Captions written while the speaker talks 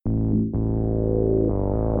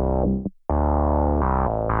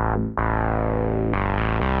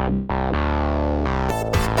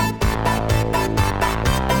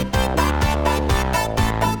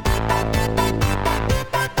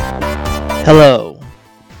Hello,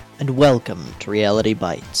 and welcome to Reality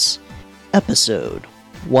Bites, episode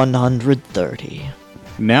 130,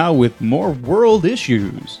 Now with more world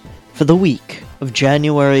issues. for the week of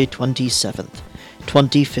January 27th,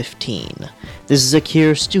 2015. This is a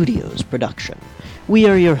Kier Studios production. We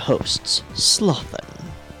are your hosts, Slothin,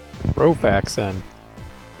 Rofaxon.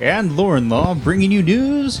 And Lauren Law bringing you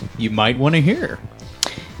news you might want to hear.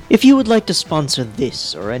 If you would like to sponsor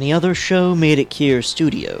this or any other show made at Kier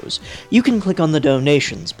Studios, you can click on the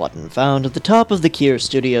donations button found at the top of the Kier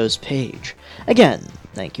Studios page. Again,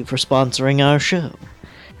 thank you for sponsoring our show.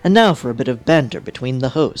 And now for a bit of banter between the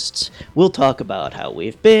hosts. We'll talk about how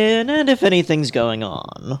we've been and if anything's going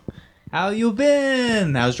on. How you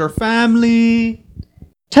been? How's your family?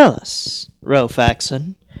 Tell us,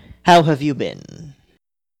 Rofaxon, how have you been?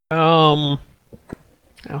 How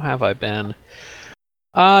have I been?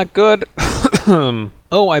 Good.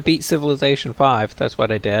 Oh, I beat Civilization 5. That's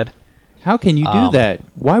what I did. How can you do that?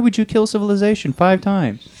 Why would you kill Civilization 5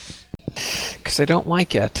 times? Because I don't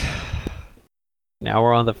like it. Now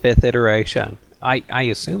we're on the 5th iteration. I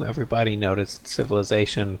assume everybody noticed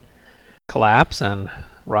Civilization collapse and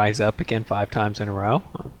rise up again 5 times in a row.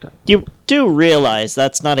 You do realize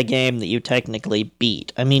that's not a game that you technically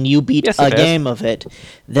beat. I mean, you beat a game of it,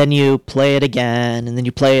 then you play it again, and then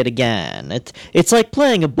you play it again. It's like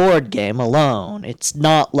playing a board game alone. It's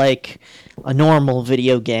not like a normal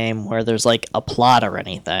video game where there's like a plot or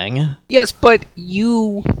anything. Yes, but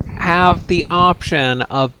you have the option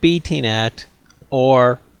of beating it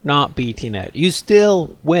or not beating it. You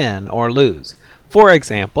still win or lose. For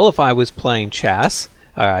example, if I was playing chess,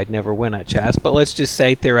 I'd never win at chess, but let's just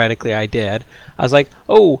say theoretically I did. I was like,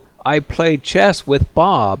 oh, I played chess with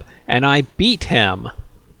Bob, and I beat him.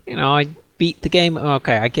 You know, I beat the game.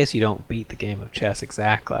 Okay, I guess you don't beat the game of chess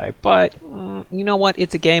exactly, but you know what?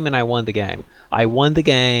 It's a game, and I won the game. I won the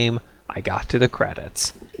game. I got to the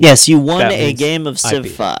credits. Yes, you won a game of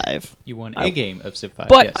Civ 5. You won a game of Civ 5,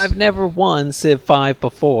 But yes. I've never won Civ 5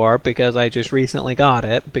 before because I just recently got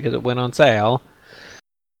it because it went on sale.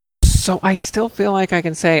 So I still feel like I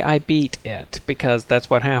can say I beat it because that's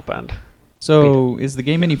what happened. So, is the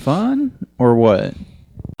game any fun, or what?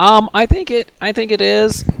 I think it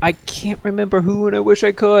is. I can't remember who, and I wish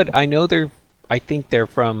I could. I think they're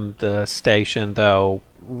from the station though.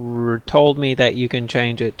 Told me that you can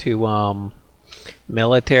change it to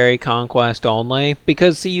military conquest only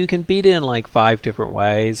because see, you can beat it in like 5 different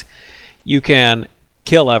ways. You can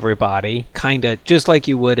kill everybody, kind of just like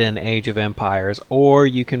you would in Age of Empires, or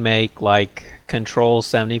you can make like control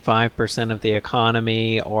 75% of the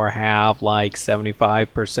economy or have like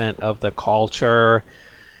 75% of the culture,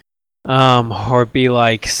 or be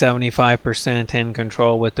like 75% in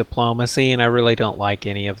control with diplomacy. And I really don't like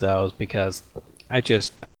any of those because I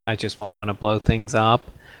just want to blow things up.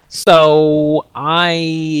 So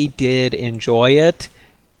I did enjoy it.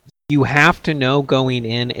 You have to know going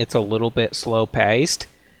in it's a little bit slow paced.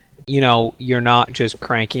 You know, you're not just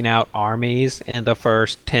cranking out armies in the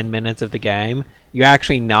first 10 minutes of the game. You're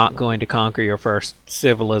actually not going to conquer your first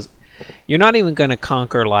You're not even going to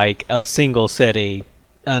conquer like a single city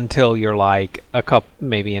until you're like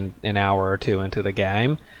maybe an hour or two into the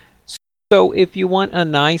game. So if you want a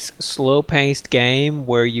nice slow-paced game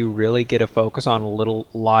where you really get to focus on a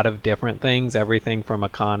lot of different things, everything from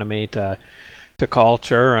economy to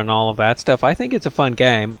culture and all of that stuff, I think it's a fun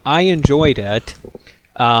game. I enjoyed it.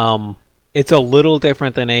 It's a little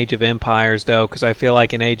different than Age of Empires, though, because I feel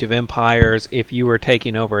like in Age of Empires, if you were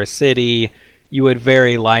taking over a city, you would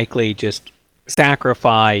very likely just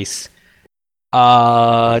sacrifice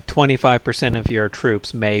 25% of your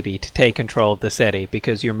troops, maybe, to take control of the city,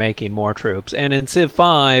 because you're making more troops. And in Civ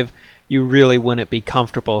 5, you really wouldn't be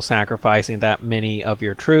comfortable sacrificing that many of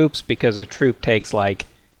your troops, because a troop takes like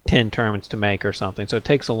 10 turns to make or something, so it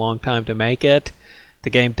takes a long time to make it. The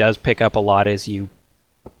game does pick up a lot as you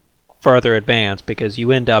further advance because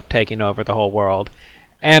you end up taking over the whole world.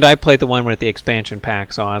 And I played the one with the expansion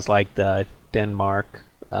pack, so I was like the Denmark,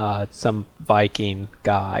 some Viking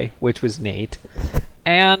guy, which was neat.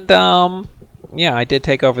 And yeah, I did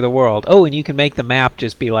take over the world. Oh, and you can make the map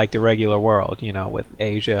just be like the regular world, you know, with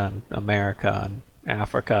Asia and America and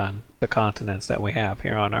Africa and the continents that we have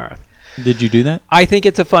here on Earth. Did you do that? I think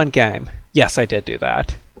it's a fun game. Yes, I did do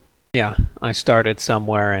that. Yeah, I started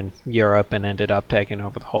somewhere in Europe and ended up taking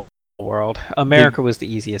over the whole world. America was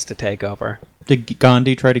the easiest to take over. Did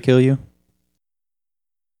Gandhi try to kill you?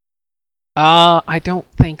 I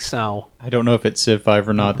don't think so. I don't know if it's Civ 5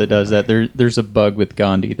 or not that does that. There's a bug with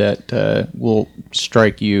Gandhi that will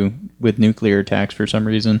strike you with nuclear attacks for some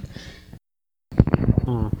reason.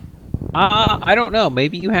 I don't know.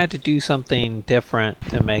 Maybe you had to do something different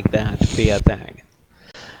to make that be a thing.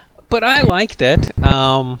 But I liked it.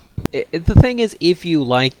 The thing is, if you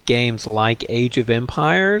like games like Age of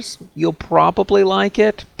Empires, you'll probably like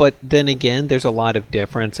it. But then again, there's a lot of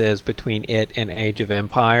differences between it and Age of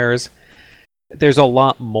Empires. There's a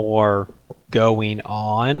lot more going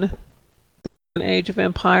on in Age of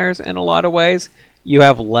Empires in a lot of ways. You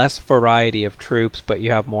have less variety of troops, but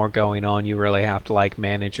you have more going on. You really have to like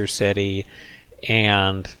manage your city,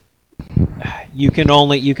 and you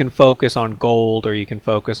can focus on gold or you can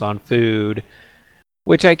focus on food,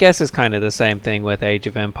 which I guess is kind of the same thing with Age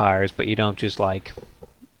of Empires, but you don't just like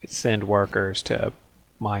send workers to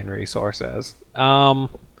mine resources.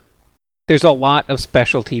 There's a lot of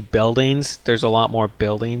specialty buildings. There's a lot more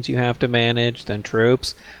buildings you have to manage than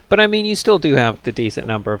troops. But I mean, you still do have the decent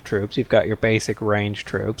number of troops. You've got your basic range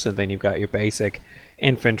troops, and then you've got your basic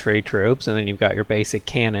infantry troops, and then you've got your basic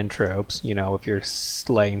cannon troops, you know, if you're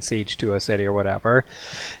laying siege to a city or whatever.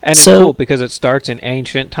 And it's cool because it starts in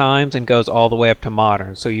ancient times and goes all the way up to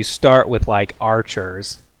modern. So you start with like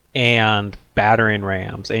archers and battering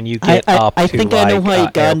rams, and you get up to I think like, I know why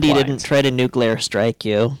Gandhi airplanes. didn't try to nuclear strike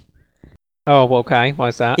you. Oh, okay.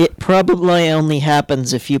 Why's that? It probably only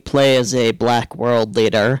happens if you play as a black world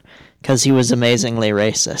leader, because he was amazingly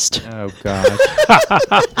racist. Oh god.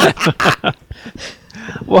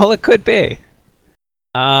 Well, it could be.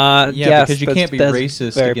 Yeah, yes, because you can't be that's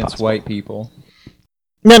racist very against possible. white people.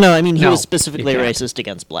 No, I mean, he No, was specifically you can't. racist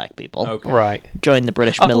against black people. Okay. Right. Joined the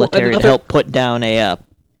British Oh, military to another- help put down a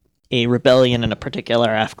rebellion in a particular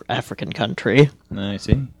African country. I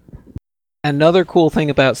see. Another cool thing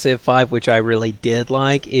about Civ 5, which I really did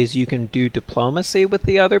like, is you can do diplomacy with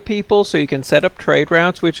the other people, so you can set up trade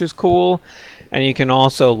routes, which is cool, and you can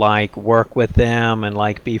also like work with them and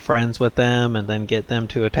like be friends with them and then get them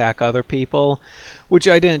to attack other people, which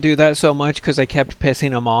I didn't do that so much because I kept pissing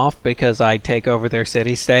them off because I'd take over their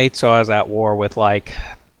city-state, so I was at war with like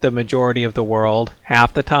the majority of the world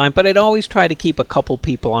half the time, but I'd always try to keep a couple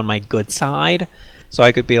people on my good side. So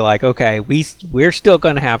I could be like, okay, we're still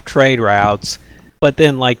going to have trade routes, but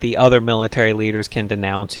then like the other military leaders can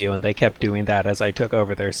denounce you, and they kept doing that as I took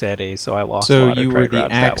over their cities. So I lost. a So lot of you were trade the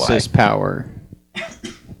routes that way. Axis power.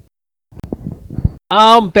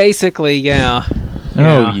 Basically, yeah. Oh,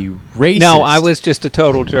 Yeah. you racist. No, I was just a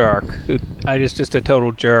total jerk. I was just a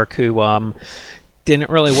total jerk who didn't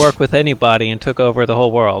really work with anybody and took over the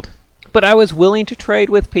whole world. But I was willing to trade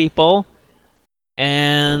with people.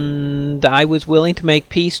 And I was willing to make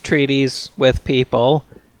peace treaties with people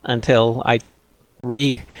until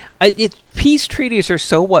peace treaties are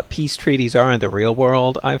so what peace treaties are in the real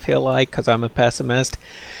world, I feel like, because I'm a pessimist.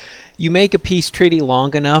 You make a peace treaty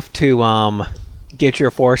long enough to get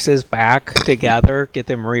your forces back together, get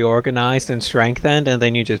them reorganized and strengthened, and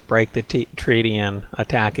then you just break the treaty and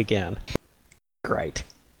attack again. Great.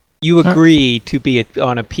 You agree to be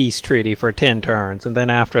on a peace treaty for 10 turns, and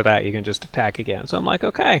then after that you can just attack again. So I'm like,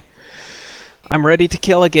 okay, I'm ready to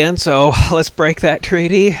kill again, so let's break that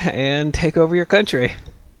treaty and take over your country.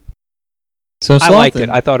 So I liked it.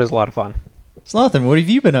 I thought it was a lot of fun. Slothin, what have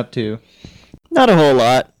you been up to? Not a whole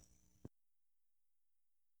lot.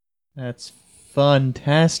 That's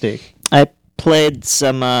fantastic. I played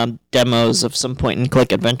some demos of some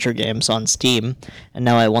point-and-click adventure games on Steam, and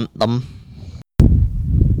now I want them.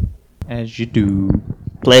 As you do.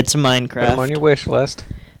 Played some Put them on Minecraft. your wish list.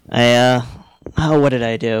 What did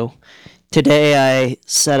I do? Today I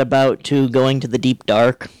set about to going to the Deep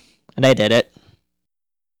Dark, and I did it.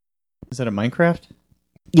 Is that a Minecraft?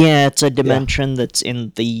 Yeah, it's a dimension that's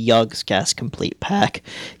in the Yogscast Complete Pack.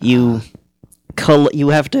 You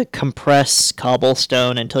have to compress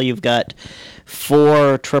cobblestone until you've got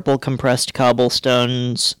 4 triple compressed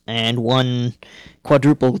cobblestones and 1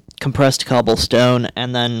 quadruple compressed cobblestone,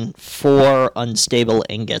 and then 4 unstable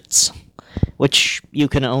ingots, which you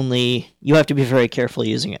have to be very careful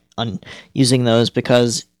using those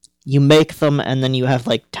because you make them and then you have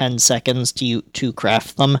like 10 seconds to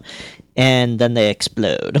craft them, and then they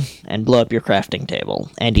explode and blow up your crafting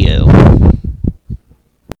table and you.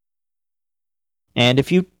 And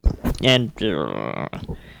if you I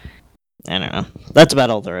don't know. That's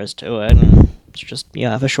about all there is to it. It's just you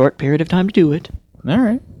have a short period of time to do it. All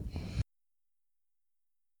right.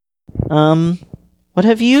 What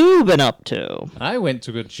have you been up to? I went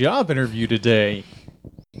to a job interview today.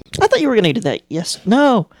 I thought you were gonna do that. Yes.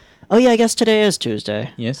 No. Oh yeah, I guess today is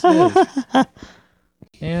Tuesday. Yes, it is.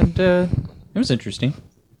 And it was interesting.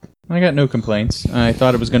 I got no complaints. I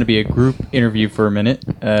thought it was going to be a group interview for a minute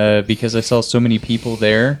because I saw so many people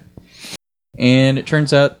there. And it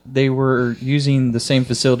turns out they were using the same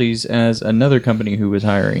facilities as another company who was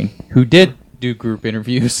hiring, who did do group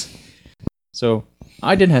interviews. So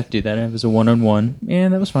I didn't have to do that. It was a one-on-one,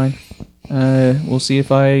 and that was fine. We'll see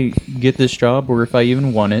if I get this job or if I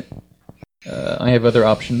even want it. I have other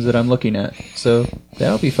options that I'm looking at, so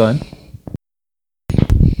that'll be fun.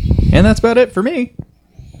 And that's about it for me.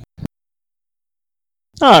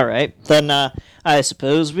 Alright, then I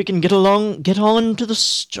suppose we can get on to the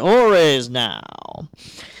stories now.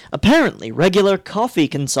 Apparently, regular coffee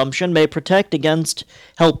consumption may help protect against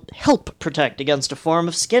a form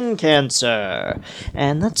of skin cancer.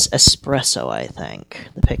 And that's espresso, I think,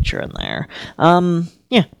 the picture in there.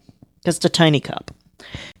 Yeah, because it's a tiny cup.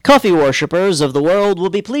 Coffee worshippers of the world will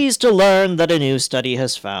be pleased to learn that a new study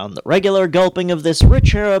has found that regular gulping of this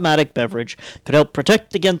rich aromatic beverage could help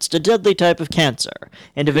protect against a deadly type of cancer.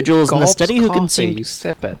 Individuals in the study who consumed... You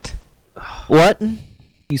sip it. What?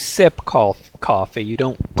 You sip coffee, you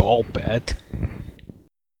don't gulp it.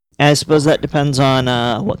 I suppose that depends on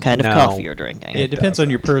what kind of No. coffee you're drinking. It depends on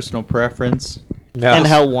your personal preference. No. And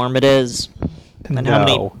how warm it is. And how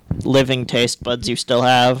many No. living taste buds you still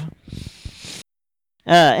have.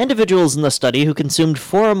 Individuals in the study who consumed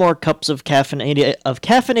 4 or more cups of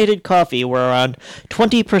caffeinated coffee were around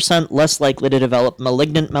 20% less likely to develop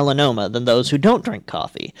malignant melanoma than those who don't drink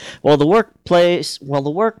coffee. While the work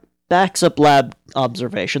backs up lab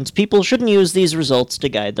observations, people shouldn't use these results to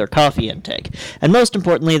guide their coffee intake. And most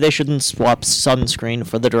importantly, they shouldn't swap sunscreen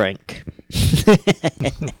for the drink.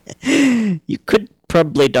 You could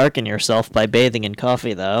probably darken yourself by bathing in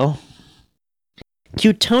coffee, though.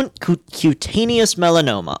 Cutaneous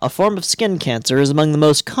melanoma, a form of skin cancer, is among the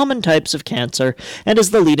most common types of cancer and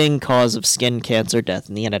is the leading cause of skin cancer death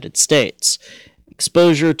in the United States.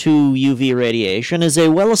 Exposure to UV radiation is a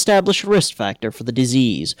well-established risk factor for the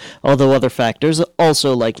disease, although other factors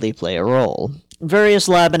also likely play a role. Various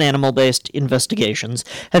lab and animal-based investigations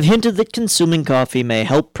have hinted that consuming coffee may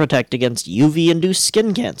help protect against UV-induced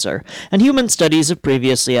skin cancer, and human studies have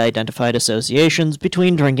previously identified associations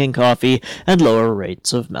between drinking coffee and lower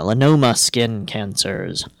rates of melanoma skin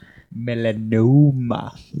cancers.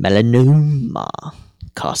 Melanoma.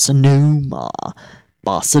 Carcinoma.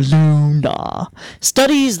 Barcelona.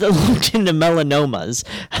 Studies that looked into melanomas,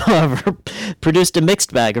 however, produced a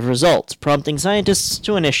mixed bag of results, prompting scientists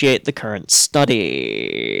to initiate the current study.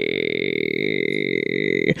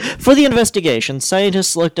 For the investigation,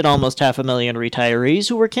 scientists looked at almost 500,000 retirees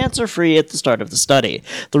who were cancer-free at the start of the study.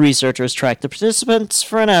 The researchers tracked the participants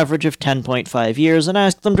for an average of 10.5 years and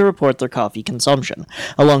asked them to report their coffee consumption,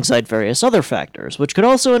 alongside various other factors, which could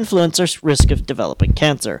also influence their risk of developing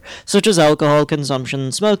cancer, such as alcohol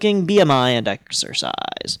consumption, smoking, BMI, and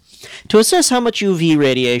exercise. To assess how much UV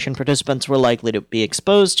radiation participants were likely to be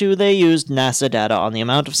exposed to, they used NASA data on the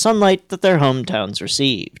amount of sunlight that their hometowns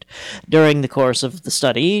received. During the course of the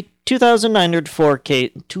study,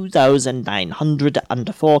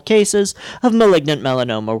 2,904 cases of malignant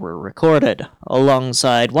melanoma were recorded,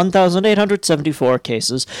 alongside 1,874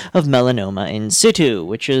 cases of melanoma in situ,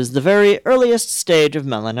 which is the very earliest stage of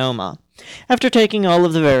melanoma. After taking all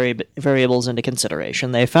of the variables into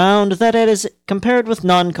consideration, they found that as compared with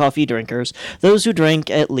non-coffee drinkers, those who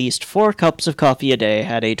drank at least 4 cups of coffee a day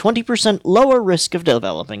had a 20% lower risk of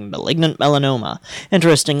developing malignant melanoma.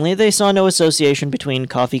 Interestingly, they saw no association between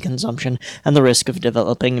coffee consumption and the risk of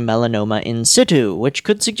developing melanoma in situ, which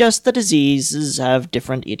could suggest that diseases have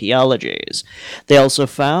different etiologies. They also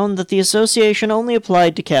found that the association only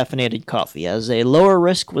applied to caffeinated coffee, as a lower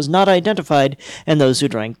risk was not identified in those who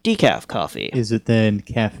drank decaf coffee. Is it then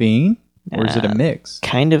caffeine, or is it a mix?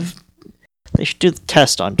 Kind of. They should do the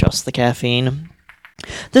test on just the caffeine.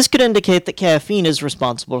 This could indicate that caffeine is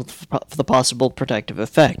responsible for the possible protective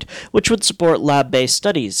effect, which would support lab-based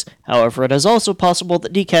studies. However, it is also possible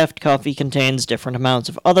that decaf coffee contains different amounts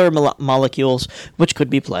of other molecules which could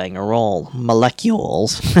be playing a role.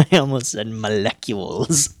 Molecules. I almost said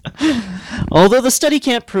molecules. Although the study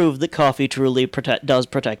can't prove that coffee truly does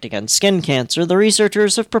protect against skin cancer, the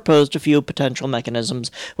researchers have proposed a few potential mechanisms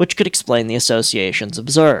which could explain the associations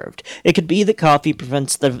observed. It could be that coffee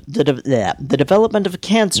prevents the development of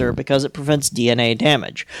cancer because it prevents DNA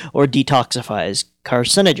damage, or detoxifies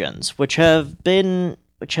carcinogens, which has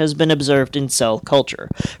been observed in cell culture.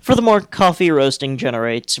 Furthermore, coffee roasting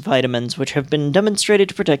generates vitamins which have been demonstrated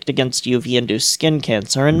to protect against UV-induced skin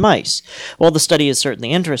cancer in mice. While the study is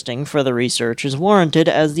certainly interesting, further research is warranted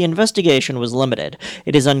as the investigation was limited.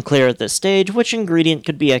 It is unclear at this stage which ingredient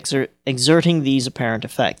could be exerting these apparent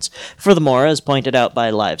effects. Furthermore, as pointed out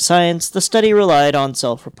by Live Science, the study relied on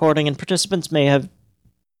self-reporting, and participants may have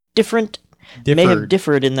different may have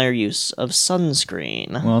differed in their use of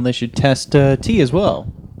sunscreen. Well, they should test tea as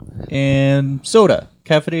well. And soda,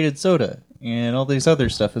 caffeinated soda, and all these other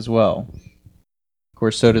stuff as well. Of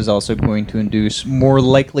course, soda is also going to induce more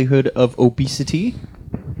likelihood of obesity,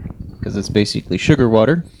 because it's basically sugar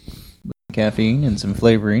water with caffeine and some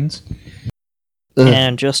flavorings.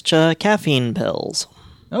 And just caffeine pills.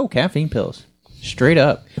 Oh, caffeine pills. Straight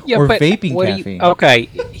up. Yeah, or but vaping what do caffeine. Okay,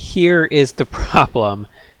 here is the problem.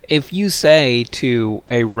 If you say to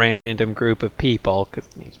a random group of people, because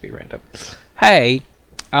it needs to be random, hey,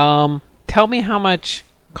 tell me how much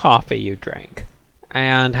coffee you drink,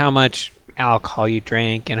 and how much alcohol you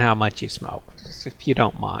drink, and how much you smoke, if you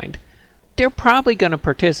don't mind. They're probably going to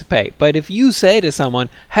participate. But if you say to someone,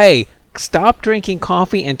 hey, stop drinking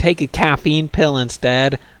coffee and take a caffeine pill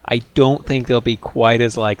instead, I don't think they'll be quite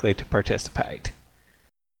as likely to participate.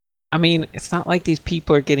 I mean, it's not like these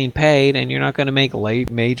people are getting paid and you're not going to make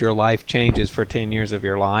major life changes for 10 years of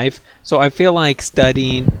your life. So I feel like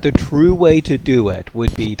studying the true way to do it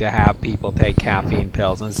would be to have people take caffeine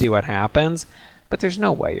pills and see what happens. But there's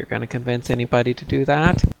no way you're going to convince anybody to do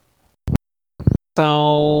that.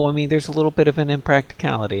 So, I mean, there's a little bit of an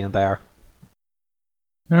impracticality in there.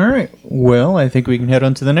 All right. Well, I think we can head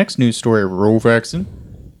on to the next news story, Rovaxin.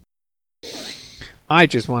 I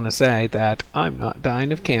just want to say that I'm not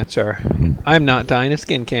dying of cancer. I'm not dying of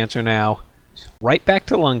skin cancer now. Right back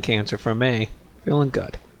to lung cancer for me. Feeling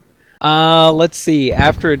good. Let's see.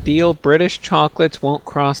 After a deal, British chocolates won't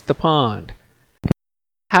cross the pond.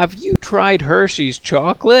 Have you tried Hershey's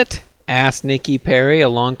chocolate? Asked Nikki Perry, a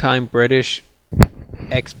longtime British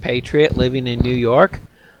expatriate living in New York.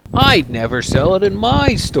 I'd never sell it in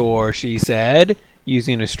my store, she said,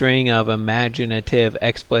 using a string of imaginative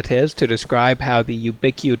expletives to describe how the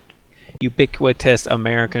ubiquitous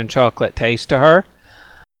American chocolate tastes to her.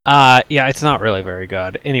 Yeah, it's not really very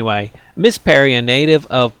good. Anyway, Miss Perry, a native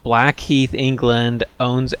of Blackheath, England,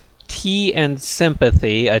 owns Tea and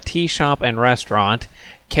Sympathy, a tea shop and restaurant,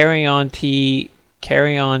 Carry On Tea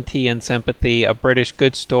and Sympathy, a British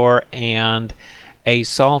goods store, and a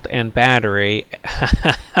Salt and Battery,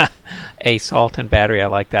 a Salt and Battery, I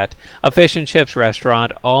like that, a fish and chips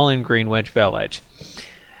restaurant, all in Greenwich Village.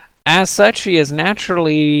 As such, she is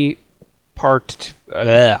naturally partial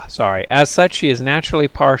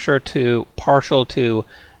to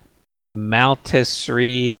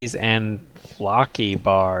Maltesers and Flocky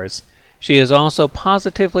bars. She is also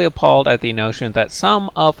positively appalled at the notion that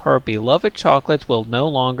some of her beloved chocolates will no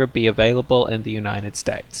longer be available in the United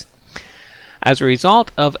States. As a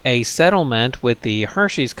result of a settlement with the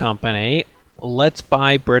Hershey's Company, Let's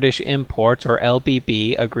Buy British Imports, or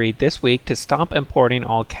LBB, agreed this week to stop importing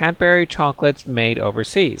all Cadbury chocolates made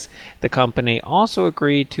overseas. The company also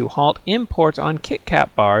agreed to halt imports on Kit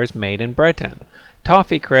Kat bars made in Britain.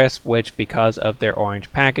 Toffee Crisp, which because of their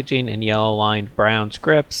orange packaging and yellow-lined brown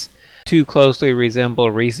scripts, too closely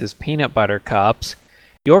resemble Reese's peanut butter cups.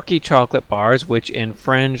 Yorkie chocolate bars, which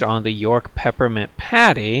infringe on the York peppermint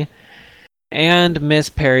patty, and Miss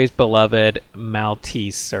Perry's beloved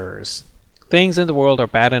Maltesers. Things in the world are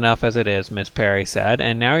bad enough as it is, Miss Perry said,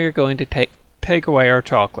 and now you're going to take away our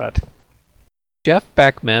chocolate. Jeff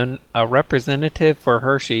Beckman, a representative for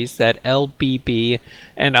Hershey's, said LBB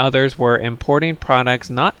and others were importing products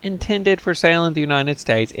not intended for sale in the United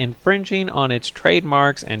States, infringing on its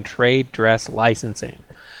trademarks and trade dress licensing.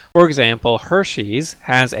 For example, Hershey's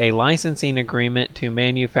has a licensing agreement to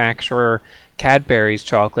manufacture Cadbury's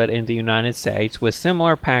chocolate in the United States with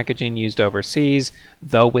similar packaging used overseas,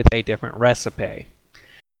 though with a different recipe.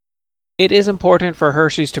 It is important for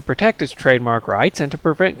Hershey's to protect its trademark rights and to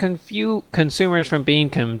prevent consumers from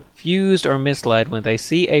being confused or misled when they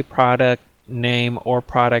see a product name or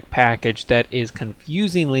product package that is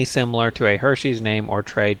confusingly similar to a Hershey's name or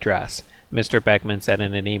trade dress, Mr. Beckman said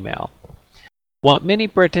in an email. What many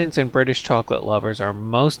Britons and British chocolate lovers are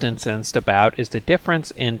most incensed about is the difference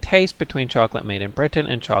in taste between chocolate made in Britain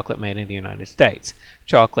and chocolate made in the United States.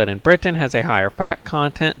 Chocolate in Britain has a higher fat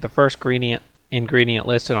content. The first ingredient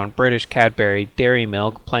listed on British Cadbury Dairy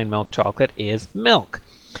Milk plain milk chocolate is milk.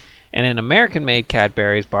 And in American-made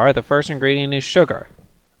Cadbury's bar, the first ingredient is sugar.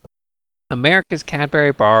 America's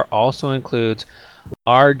Cadbury bar also includes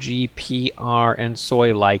RGPR and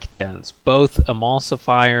soy lecithins, both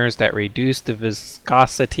emulsifiers that reduce the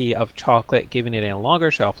viscosity of chocolate, giving it a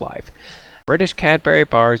longer shelf life. British Cadbury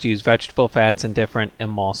bars use vegetable fats and different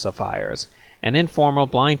emulsifiers. An informal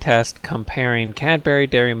blind test comparing Cadbury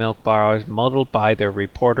Dairy Milk bars muddled by their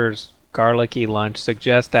reporter's garlicky lunch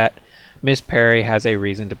suggests that Miss Perry has a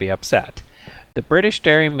reason to be upset. The British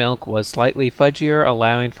dairy milk was slightly fudgier,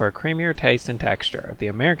 allowing for a creamier taste and texture. The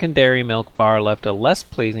American dairy milk bar left a less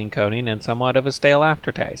pleasing coating and somewhat of a stale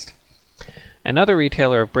aftertaste. Another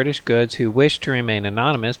retailer of British goods who wished to remain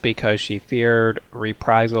anonymous because she feared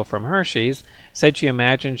reprisal from Hershey's said she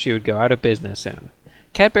imagined she would go out of business soon.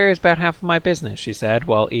 Cadbury is about half of my business, she said,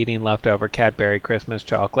 while eating leftover Cadbury Christmas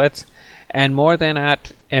chocolates, and more than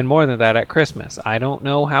that at Christmas. I don't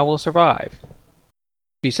know how we'll survive.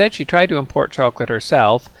 She said she tried to import chocolate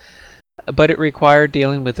herself, but it required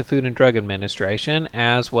dealing with the Food and Drug Administration,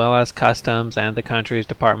 as well as customs and the country's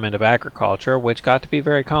Department of Agriculture, which got to be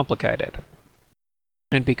very complicated.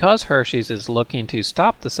 And because Hershey's is looking to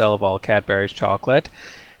stop the sale of all Cadbury's chocolate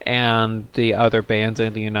and the other brands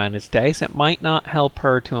in the United States, it might not help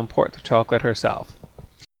her to import the chocolate herself.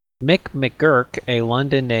 Mick McGurk, a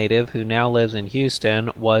London native who now lives in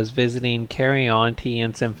Houston, was visiting Carry On Tea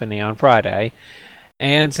and Symphony on Friday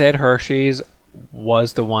and said Hershey's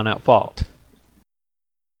was the one at fault.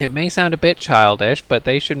 It may sound a bit childish, but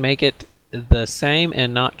they should make it the same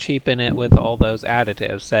and not cheapen it with all those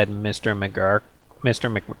additives, said Mr. McGurk.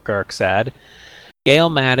 Mr. McGurk said. Gail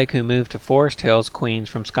Maddock, who moved to Forest Hills, Queens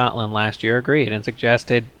from Scotland last year, agreed and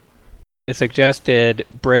suggested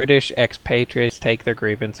British expatriates take their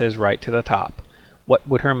grievances right to the top. What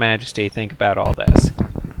would Her Majesty think about all this?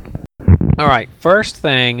 Alright, first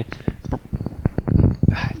thing,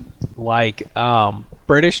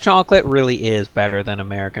 British chocolate really is better than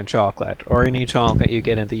American chocolate, or any chocolate you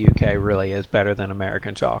get in the UK really is better than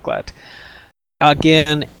American chocolate.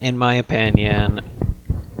 Again, in my opinion,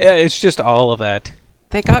 it's just all of it.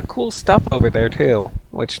 They got cool stuff over there too,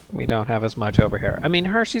 which we don't have as much over here. I mean,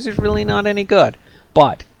 Hershey's is really not any good,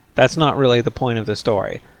 but that's not really the point of the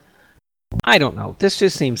story. I don't know. This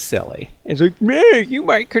just seems silly. It's like, man, you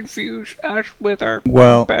might confuse us with our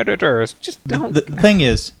competitors. Just don't. The thing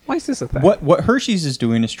is, why is this a thing? What Hershey's is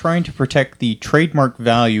doing is trying to protect the trademark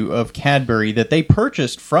value of Cadbury that they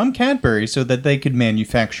purchased from Cadbury so that they could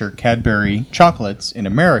manufacture Cadbury chocolates in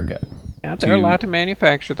America. Yeah, they're allowed to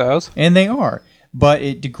manufacture those. And they are. But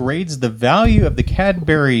it degrades the value of the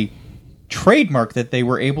Cadbury trademark that they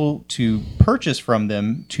were able to purchase from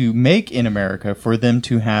them to make in America for them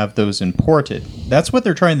to have those imported. That's what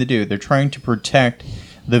they're trying to do. They're trying to protect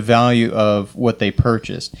the value of what they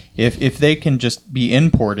purchased. If they can just be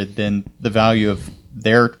imported, then the value of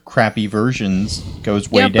their crappy versions goes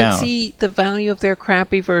way down. Yeah, but see, the value of their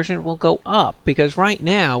crappy version will go up, because right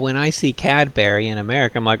now, when I see Cadbury in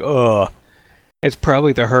America, I'm like, ugh, it's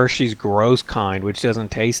probably the Hershey's gross kind, which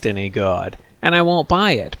doesn't taste any good. And I won't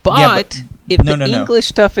buy it. But if the English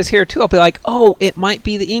stuff is here too, I'll be like, oh, it might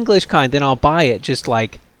be the English kind. Then I'll buy it, just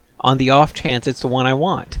like on the off chance it's the one I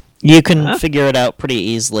want. You can figure it out pretty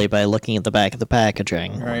easily by looking at the back of the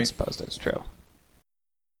packaging. Right. I suppose that's true.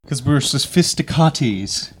 Because we're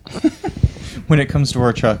sophisticates when it comes to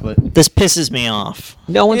our chocolate. This pisses me off.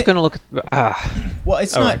 No one's going to look at... Well,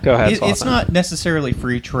 it's not. Right, go ahead, it's not necessarily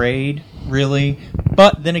free trade, really.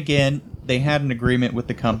 But then again, they had an agreement with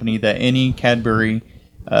the company that any Cadbury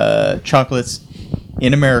chocolates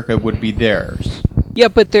in America would be theirs. Yeah,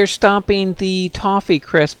 but they're stopping the toffee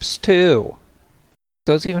crisps too.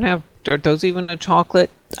 Are those even a chocolate?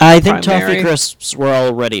 I think toffee crisps were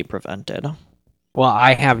already prevented. Well,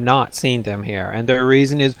 I have not seen them here, and their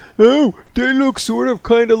reason is, oh, they look sort of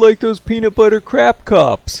kind of like those peanut butter crap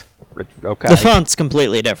cups. Okay. The font's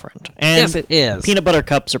completely different. And yes, it is. Peanut butter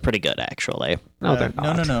cups are pretty good, actually. No, they're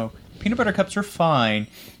not. No. Peanut butter cups are fine.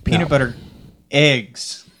 Peanut butter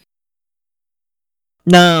eggs.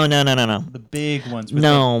 No. The big ones with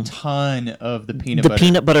a ton of the peanut butter. The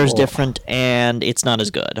peanut butter's different, and it's not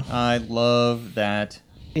as good. I love that.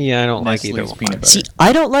 Yeah, I don't like Nestle's either one. peanut butter. See,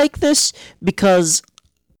 I don't like this because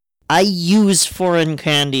I use foreign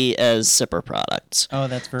candy as sipper products. Oh,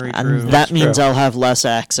 that's very true. And that means I'll have less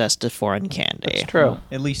access to foreign candy. That's true.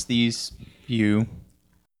 At least these few.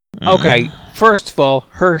 Okay, first of all,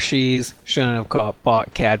 Hershey's shouldn't have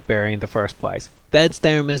bought Cadbury in the first place. That's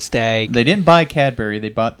their mistake. They didn't buy Cadbury. They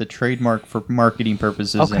bought the trademark for marketing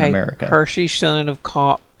purposes in America. Hershey shouldn't have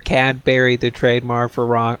caught Cadbury the trademark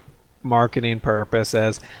for marketing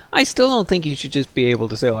purposes. I still don't think you should just be able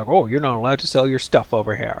to say, like, oh, you're not allowed to sell your stuff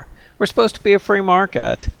over here. We're supposed to be a free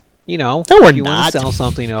market. You know, no, if you want to sell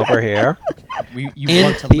something over here,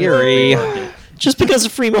 in theory... Just because a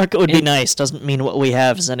free market would be nice doesn't mean what we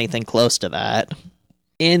have is anything close to that.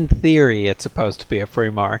 In theory, it's supposed to be a free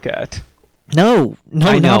market. No,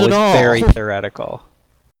 I know, not at all. It's very theoretical.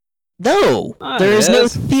 No, there is no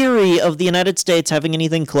theory of the United States having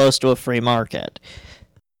anything close to a free market.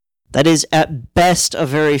 That is, at best, a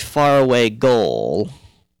very far-away goal.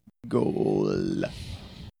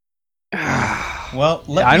 Well,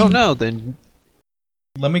 I don't know. Then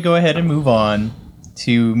let me go ahead and move on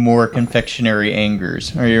to more confectionery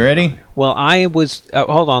angers. Are you ready? well, I was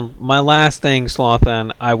hold on. My last thing,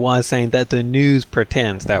 Slothan, I was saying that the news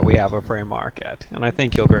pretends that we have a free market, and I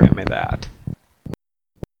think you'll grant me that.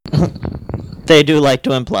 They do like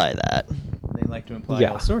to imply that. They like to imply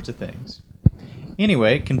Yeah. all sorts of things.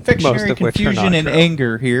 Anyway, confectionery Most of which are not confusion and true.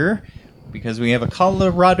 anger here, because we have a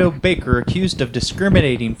Colorado baker accused of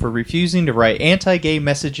discriminating for refusing to write anti-gay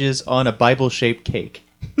messages on a Bible-shaped cake.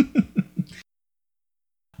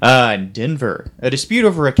 In Denver, a dispute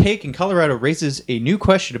over a cake in Colorado raises a new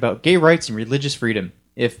question about gay rights and religious freedom.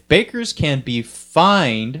 If bakers can be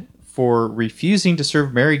fined for refusing to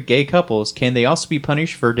serve married gay couples, can they also be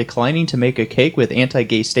punished for declining to make a cake with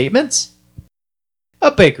anti-gay statements? A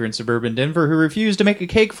baker in suburban Denver who refused to make a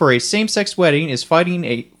cake for a same-sex wedding is fighting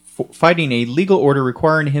a legal order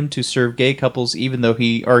requiring him to serve gay couples, even though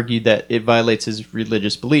he argued that it violates his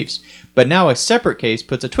religious beliefs. But now a separate case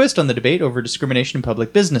puts a twist on the debate over discrimination in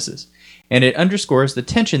public businesses, and it underscores the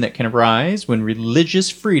tension that can arise when religious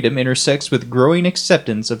freedom intersects with growing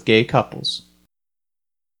acceptance of gay couples.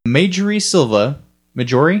 Marjorie Silva,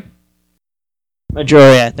 Marjorie,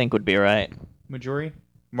 Majority, I think, would be right.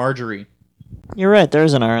 Marjorie. You're right,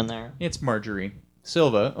 there's an R in there. It's Marjorie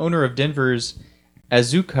Silva, owner of Denver's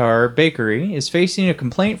Azúcar Bakery, is facing a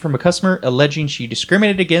complaint from a customer alleging she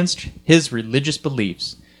discriminated against his religious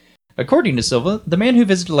beliefs. According to Silva, the man who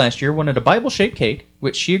visited last year wanted a Bible-shaped cake,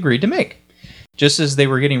 which she agreed to make. Just as they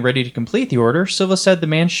were getting ready to complete the order, Silva said the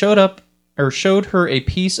man showed her a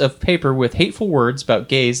piece of paper with hateful words about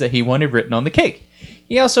gays that he wanted written on the cake.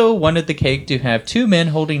 He also wanted the cake to have two men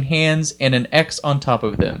holding hands and an X on top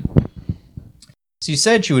of them. She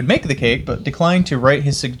said she would make the cake, but declined to write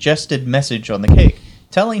his suggested message on the cake,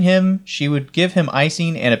 telling him she would give him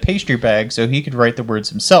icing and a pastry bag so he could write the words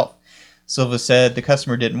himself. Silva said the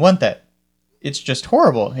customer didn't want that. It's just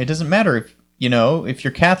horrible. It doesn't matter if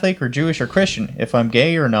you're Catholic or Jewish or Christian, if I'm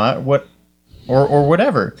gay or not, or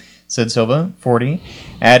whatever, said Silva, 40,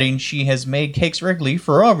 adding she has made cakes regularly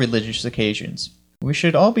for all religious occasions. We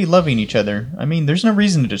should all be loving each other. I mean, there's no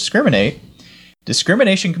reason to discriminate.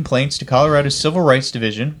 Discrimination complaints to Colorado's Civil Rights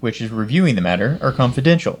Division, which is reviewing the matter, are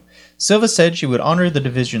confidential. Silva said she would honor the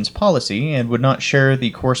division's policy and would not share the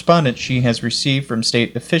correspondence she has received from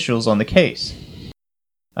state officials on the case.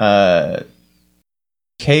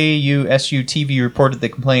 KUSU-TV reported the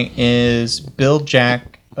complaint is Bill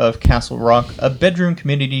Jack of Castle Rock, a bedroom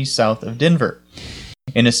community south of Denver.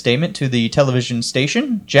 In a statement to the television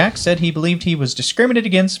station, Jack said he believed he was discriminated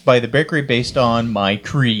against by the bakery based on my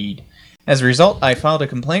creed. As a result, I filed a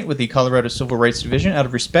complaint with the Colorado Civil Rights Division. Out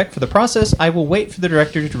of respect for the process, I will wait for the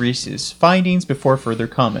director to release his findings before further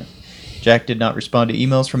comment. Jack did not respond to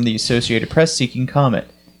emails from the Associated Press seeking comment.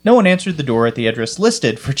 No one answered the door at the address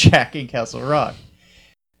listed for Jack in Castle Rock.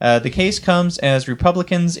 The case comes as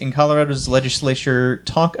Republicans in Colorado's legislature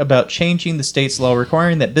talk about changing the state's law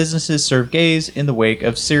requiring that businesses serve gays in the wake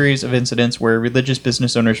of series of incidents where religious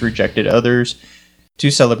business owners rejected others to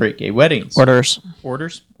celebrate gay weddings.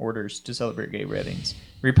 Orders to celebrate gay weddings.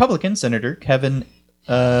 Republican Senator Kevin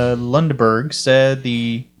Lundberg said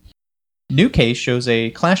the new case shows a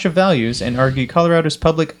clash of values and argued Colorado's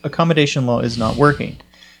public accommodation law is not working.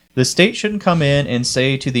 The state shouldn't come in and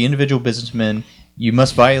say to the individual businessman, you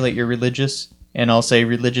must violate your religious, and I'll say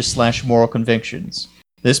religious/moral convictions.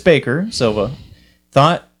 This baker, Silva,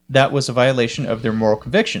 thought that was a violation of their moral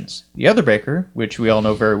convictions. The other baker, which we all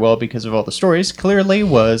know very well because of all the stories, clearly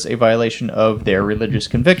was a violation of their religious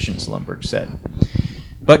convictions, Lundberg said.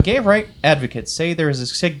 But gay right advocates say there is a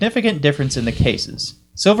significant difference in the cases.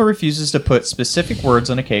 Silva refuses to put specific words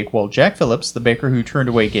on a cake, while Jack Phillips, the baker who turned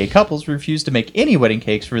away gay couples, refused to make any wedding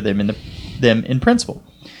cakes for them in principle.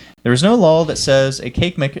 There is no law that says a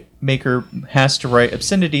cake maker has to write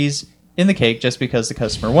obscenities in the cake just because the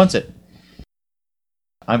customer wants it.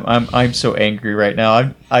 I'm so angry right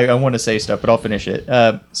now. I want to say stuff, but I'll finish it.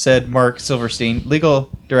 Said Mark Silverstein,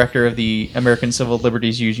 legal director of the American Civil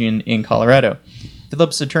Liberties Union in Colorado.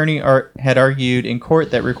 Phillips' attorney had argued in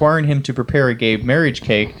court that requiring him to prepare a gay marriage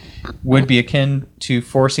cake would be akin to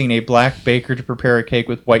forcing a black baker to prepare a cake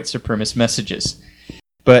with white supremacist messages.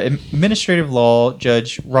 But administrative law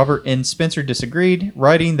judge Robert N. Spencer disagreed,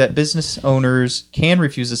 writing that business owners can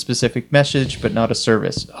refuse a specific message, but not a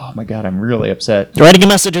service. Oh my god, I'm really upset. Writing a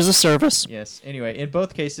message is a service. Yes. Anyway, in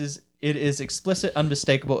both cases, it is explicit,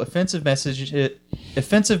 unmistakable, offensive message that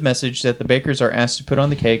the bakers are asked to put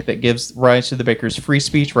on the cake that gives rise to the baker's free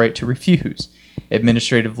speech right to refuse.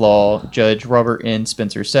 Administrative law judge Robert N.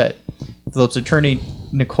 Spencer said. Phillips' attorney,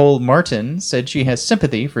 Nicole Martin, said she has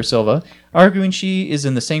sympathy for Silva, arguing she is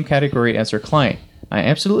in the same category as her client. I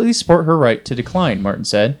absolutely support her right to decline, Martin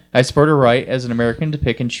said. I support her right as an American to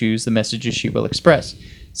pick and choose the messages she will express.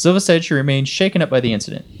 Silva said she remains shaken up by the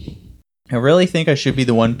incident. I really think I should be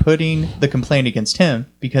the one putting the complaint against him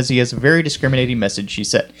because he has a very discriminating message, she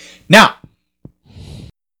said. Now,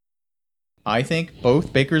 I think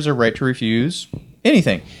both bakers are right to refuse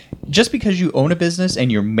anything. Just because you own a business and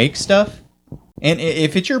you make stuff, and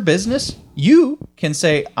if it's your business, you can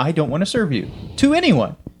say, I don't want to serve you to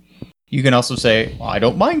anyone. You can also say, I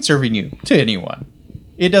don't mind serving you to anyone.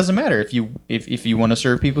 It doesn't matter. If you want to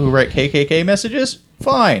serve people who write KKK messages,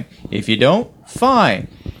 fine. If you don't, fine.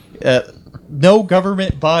 No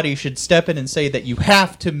government body should step in and say that you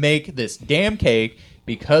have to make this damn cake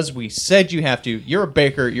because we said you have to. You're a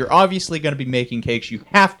baker. You're obviously going to be making cakes. You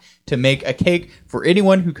have to make a cake for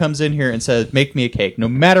anyone who comes in here and says, make me a cake, no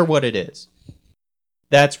matter what it is.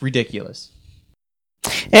 That's ridiculous.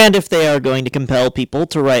 And if they are going to compel people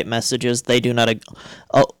to write messages they do not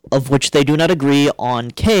of which they do not agree on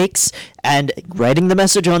cakes, and writing the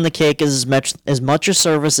message on the cake is as much a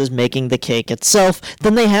service as making the cake itself,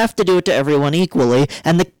 then they have to do it to everyone equally,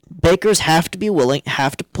 and the bakers have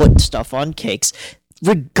to put stuff on cakes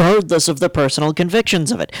regardless of their personal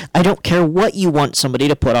convictions of it. I don't care what you want somebody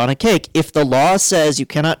to put on a cake. If the law says you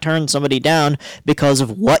cannot turn somebody down because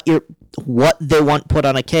of what they want put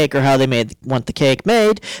on a cake or how they want the cake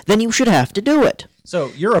made, then you should have to do it. So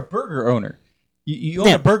you're a burger owner. You own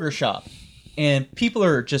a burger shop, and people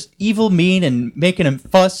are just evil, mean, and making them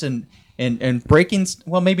fuss and breaking,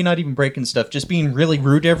 well, maybe not even breaking stuff, just being really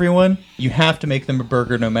rude to everyone. You have to make them a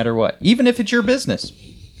burger no matter what, even if it's your business.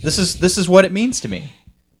 This is what it means to me.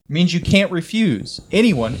 It means you can't refuse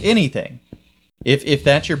anyone anything if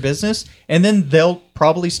that's your business, and then they'll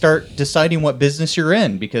probably start deciding what business you're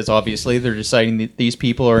in, because obviously they're deciding that these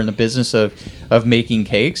people are in the business of making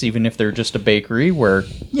cakes, even if they're just a bakery where,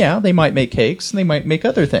 yeah, they might make cakes and they might make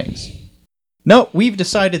other things. No, we've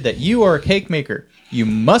decided that you are a cake maker. You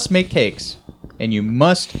must make cakes, and you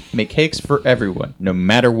must make cakes for everyone, no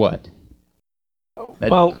matter what.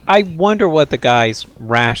 Well, I wonder what the guy's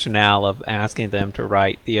rationale of asking them to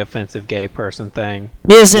write the offensive gay person thing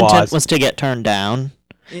His intent was to get turned down.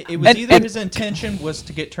 It was either his intention was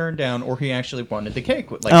to get turned down, or he actually wanted the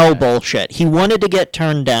cake. Like that. Bullshit. He wanted to get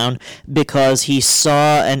turned down because he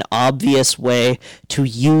saw an obvious way to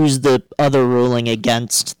use the other ruling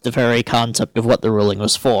against the very concept of what the ruling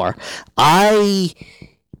was for. I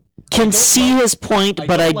can see his point,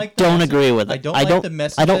 but I don't agree with it. I don't like the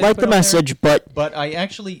message, but I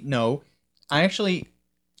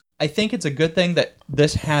think it's a good thing that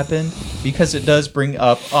this happened, because it does bring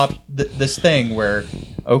up this thing where,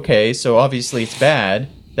 okay, so obviously it's bad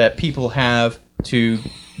that people have to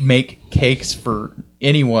make cakes for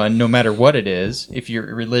anyone, no matter what it is. If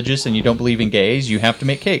you're religious and you don't believe in gays, you have to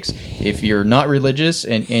make cakes. If you're not religious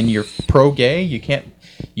and you're pro-gay, you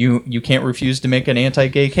can't refuse to make an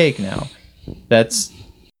anti-gay cake now. That's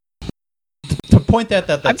to point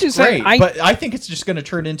that's great. Saying, but I think it's just going to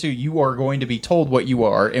turn into you are going to be told what you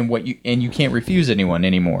are and you can't refuse anyone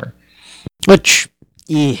anymore. Which,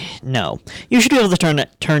 no, you should be able to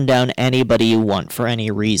turn down anybody you want for any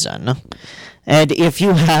reason. And if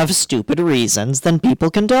you have stupid reasons, then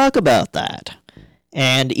people can talk about that.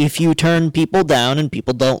 And if you turn people down and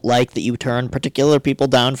people don't like that you turn particular people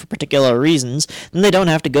down for particular reasons, then they don't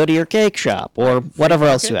have to go to your cake shop or whatever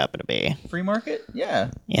else you happen to be. Free market?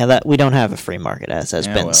 Yeah. Yeah, that we don't have a free market, as has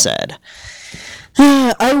been said.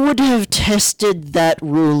 I would have tested that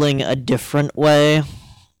ruling a different way.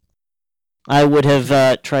 I would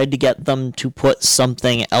have tried to get them to put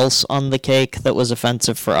something else on the cake that was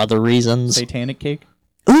offensive for other reasons. Satanic cake?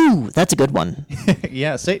 Ooh, that's a good one.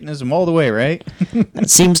 Yeah, Satanism all the way, right? That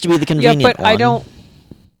seems to be the convenient one. Yeah,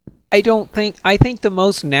 but I think the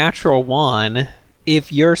most natural one,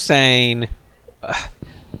 if you're saying,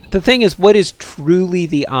 the thing is, what is truly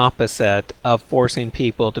the opposite of forcing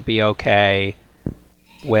people to be okay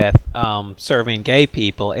with serving gay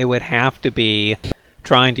people? It would have to be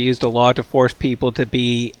trying to use the law to force people to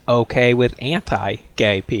be okay with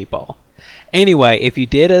anti-gay people. Anyway, if you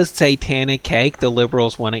did a satanic cake, the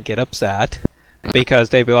liberals wouldn't get upset because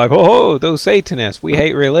they'd be like, oh, those Satanists, we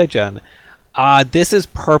hate religion. This is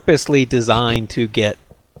purposely designed to get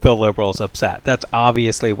the liberals upset. That's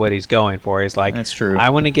obviously what he's going for. He's like, that's true. I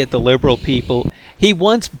want to get the liberal people. He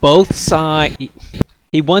wants both sides.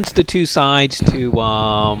 He wants the two sides to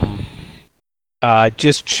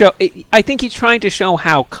just show. I think he's trying to show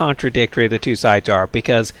how contradictory the two sides are,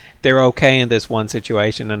 because they're okay in this one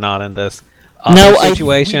situation and not in this No,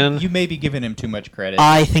 situation. You may be giving him too much credit.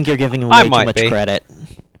 I think you're giving him I way too might much be. credit.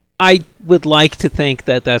 I would like to think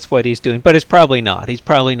that that's what he's doing, but it's probably not. He's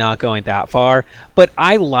probably not going that far. But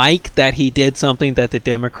I like that he did something that the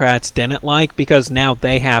Democrats didn't like, because now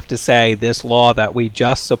they have to say this law that we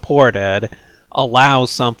just supported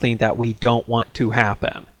allows something that we don't want to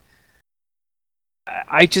happen.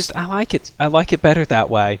 I like it. I like it better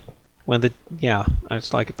that way. I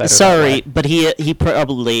just like it better. Sorry, that way. but he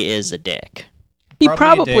probably is a dick. He a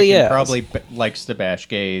probably dick and is. Probably likes to bash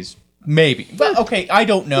gays. Maybe. But okay, I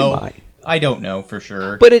don't know. might. I don't know for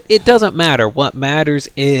sure. But it doesn't matter. What matters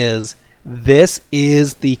is this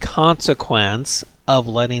is the consequence of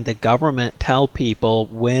letting the government tell people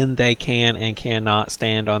when they can and cannot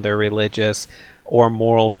stand on their religious or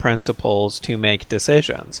moral principles to make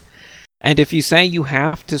decisions. And if you say you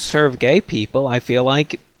have to serve gay people, I feel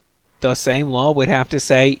like the same law would have to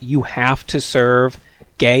say you have to serve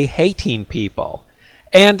gay hating people.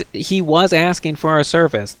 And he was asking for a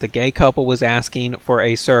service. The gay couple was asking for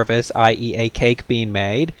a service, i.e. a cake being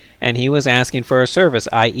made, and he was asking for a service,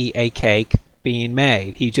 i.e. a cake being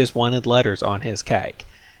made. He just wanted letters on his cake.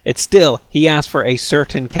 It's still, he asked for a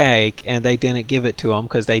certain cake, and they didn't give it to him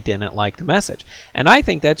because they didn't like the message. And I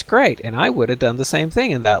think that's great, and I would have done the same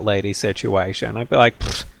thing in that lady's situation. I'd be like,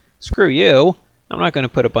 screw you. I'm not going to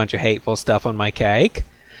put a bunch of hateful stuff on my cake.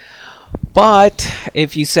 But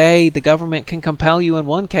if you say the government can compel you in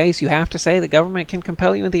one case, you have to say the government can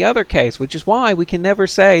compel you in the other case, which is why we can never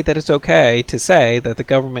say that it's okay to say that the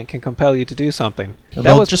government can compel you to do something.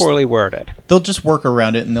 That was poorly worded. They'll just work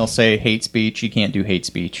around it and they'll say hate speech. You can't do hate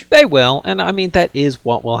speech. They will, and I mean, that is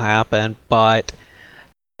what will happen, but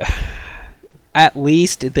at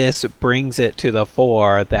least this brings it to the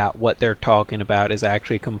fore that what they're talking about is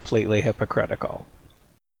actually completely hypocritical.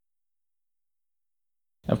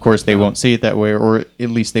 Of course, they won't see it that way, or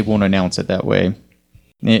at least they won't announce it that way.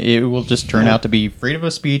 It will just turn out to be freedom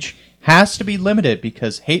of speech has to be limited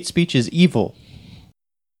because hate speech is evil.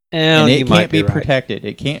 And it can't be protected.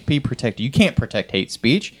 It can't be protected. You can't protect hate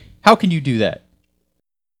speech. How can you do that?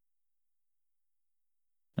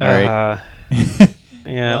 All right.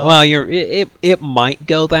 Yeah, well, it might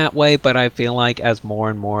go that way, but I feel like as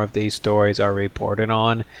more and more of these stories are reported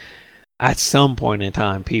on, at some point in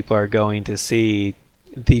time, people are going to see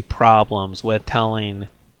the problems with letting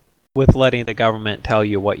the government tell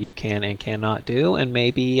you what you can and cannot do, and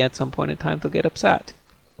maybe at some point in time they'll get upset.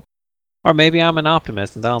 Or maybe I'm an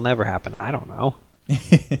optimist and that'll never happen. I don't know.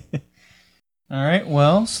 All right,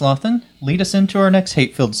 well, Slothin, lead us into our next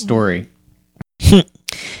hate-filled story.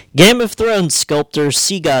 Game of Thrones sculptor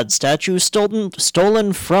sea god statue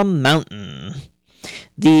stolen from mountain.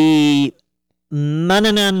 The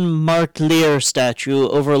Mananan Martlear statue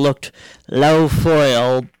overlooked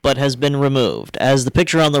Laofoil, but has been removed, as the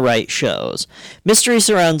picture on the right shows. Mystery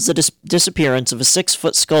surrounds the disappearance of a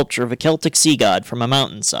 6-foot sculpture of a Celtic sea god from a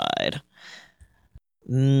mountainside.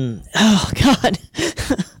 Oh, God.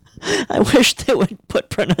 I wish they would put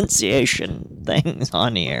pronunciation things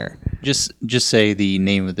on here. Just say the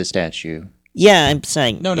name of the statue. Yeah, I'm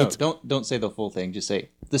saying... No, don't say the full thing. Just say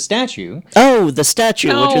the statue. Oh, the statue,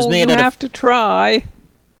 which was made out of... you have to try.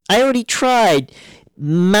 I already tried.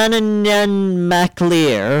 Mananan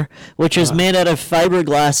Maclear, which is made out of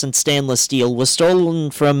fiberglass and stainless steel, was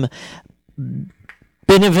stolen from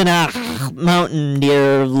Binivinach Mountain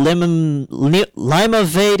near Limavady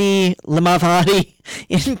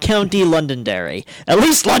in County Londonderry. At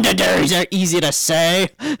least Londonderry's are easy to say.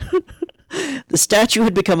 The statue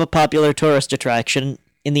had become a popular tourist attraction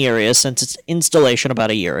in the area since its installation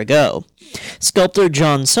about a year ago. Sculptor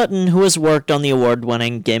John Sutton, who has worked on the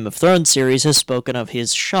award-winning Game of Thrones series, has spoken of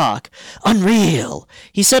his shock. Unreal!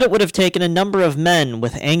 He said it would have taken a number of men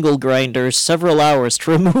with angle grinders several hours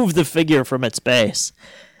to remove the figure from its base.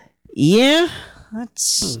 Yeah,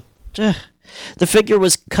 that's... The figure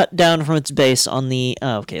was cut down from its base on the...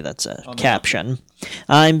 Oh, okay, that's a caption.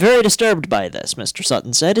 I'm very disturbed by this, Mr.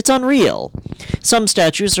 Sutton said. It's unreal. Some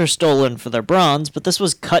statues are stolen for their bronze, but this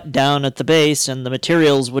was cut down at the base, and the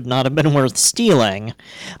materials would not have been worth stealing.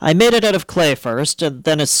 I made it out of clay first, and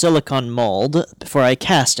then a silicone mold, before I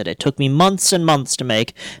cast it. It took me months and months to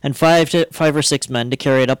make, and five or six men to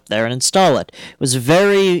carry it up there and install it. It was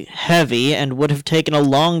very heavy, and would have taken a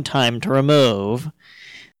long time to remove.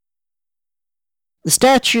 The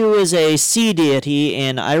statue is a sea deity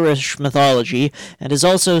in Irish mythology, and is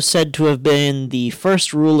also said to have been the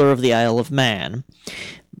first ruler of the Isle of Man.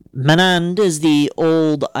 Manand is the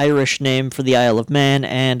old Irish name for the Isle of Man,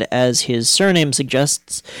 and as his surname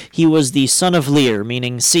suggests, he was the son of Lear,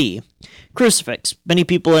 meaning sea. Crucifix. Many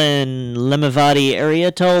people in Limavady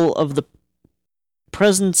area tell of the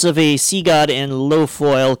presence of a sea god in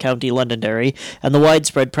Lofoyle, County Londonderry, and the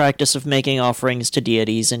widespread practice of making offerings to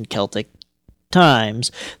deities in Celtic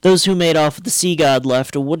times. Those who made off with the sea god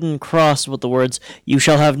left a wooden cross with the words, "You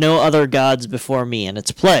shall have no other gods before me" in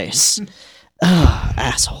its place. Ugh,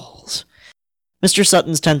 assholes. Mr.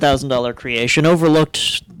 Sutton's $10,000 creation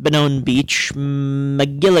overlooked Benone Beach,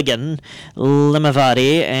 McGilligan,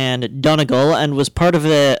 Limavady, and Donegal, and was part of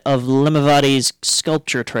Limavady's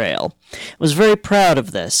sculpture trail. It was very proud of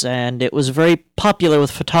this, and it was very popular with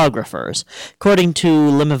photographers. According to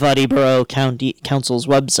Limavady Borough County Council's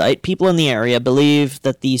website, people in the area believe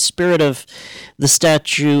that the spirit of the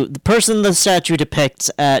statue, the person the statue depicts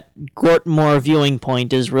at Gortmore Viewing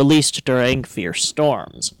Point, is released during fierce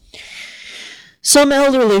storms. Some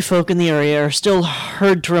elderly folk in the area are still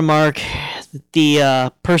heard to remark that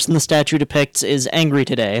the person the statue depicts is angry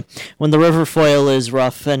today, when the river foil is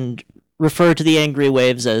rough, and refer to the angry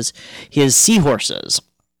waves as his seahorses.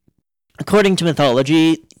 According to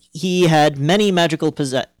mythology, he had many magical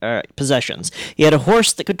possessions. He had a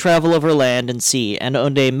horse that could travel over land and sea, and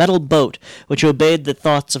owned a metal boat which obeyed the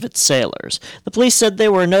thoughts of its sailors. The police said they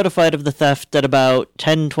were notified of the theft at about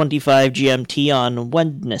 10:25 GMT on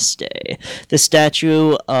Wednesday. The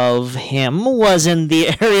statue of him was in the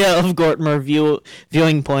area of Gortmore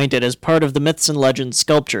Viewing Point and is part of the Myths and Legends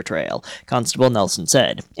sculpture trail, Constable Nelson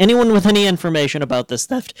said. Anyone with any information about this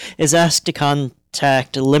theft is asked to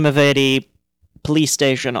contact Limavady Police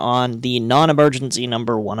Station on the non-emergency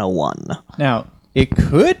number 101. Now, it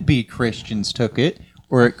could be Christians took it,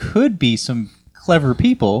 or it could be some clever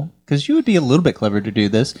people, because you would be a little bit clever to do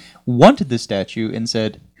this, wanted the statue and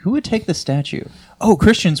said, who would take the statue? Oh,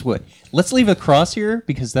 Christians would. Let's leave a cross here,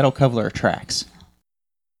 because that'll cover our tracks.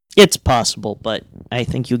 It's possible, but I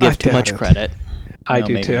think you give too much credit. I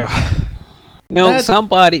do maybe. too. No,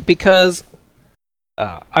 somebody, because,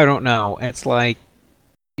 I don't know, it's like,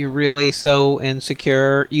 you're really so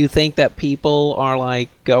insecure. You think that people are like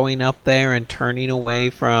going up there and turning away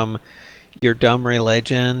from your dumb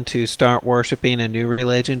religion to start worshiping a new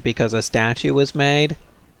religion because a statue was made?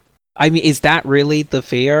 I mean, is that really the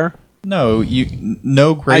fear? No,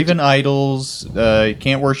 no graven idols, you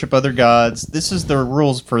can't worship other gods. This is the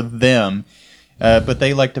rules for them, but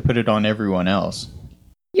they like to put it on everyone else.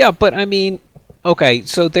 Yeah, but I mean, okay,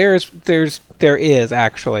 so there is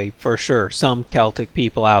actually, for sure, some Celtic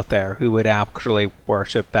people out there who would actually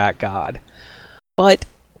worship that god. But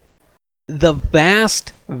the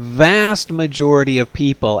vast, vast majority of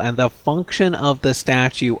people and the function of the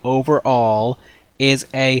statue overall is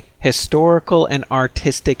a historical and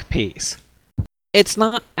artistic piece. It's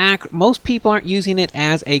not most people aren't using it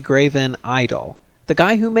as a graven idol. The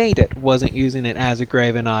guy who made it wasn't using it as a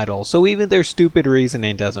graven idol, so even their stupid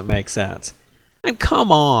reasoning doesn't make sense. And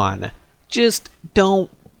come on, just don't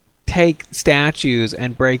take statues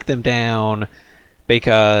and break them down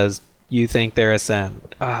because you think they're a sin.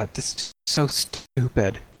 This is so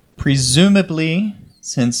stupid. Presumably,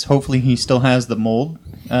 since hopefully he still has the mold,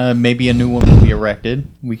 maybe a new one will be erected.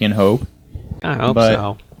 We can hope. I hope But,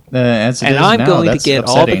 so. As it And is I'm now, going to that's get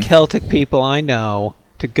all the upsetting. Celtic people I know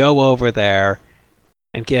to go over there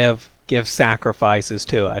and give sacrifices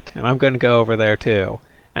to it. And I'm going to go over there too.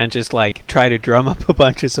 And just like try to drum up a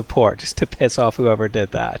bunch of support just to piss off whoever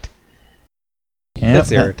did that. Yep,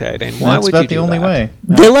 That's irritating. Why that's would about you do the only that? way.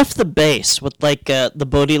 They left the base with like the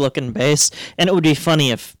Bodhi-looking base, and it would be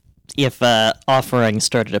funny if offerings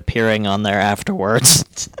started appearing on there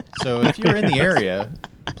afterwards. So if you're in the area,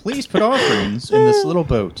 please put offerings in this little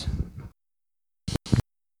boat.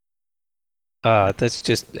 That's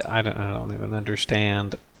just I don't even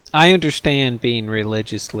understand. I understand being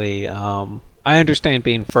religiously I understand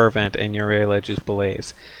being fervent in your religious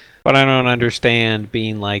beliefs, but I don't understand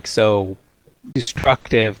being like so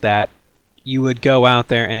destructive that you would go out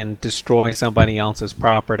there and destroy somebody else's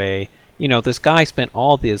property. You know, this guy spent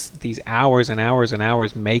all these hours and hours and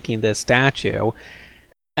hours making this statue,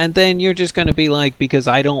 and then you're just going to be like, because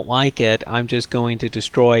I don't like it, I'm just going to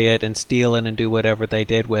destroy it and steal it and do whatever they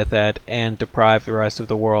did with it and deprive the rest of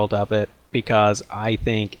the world of it because I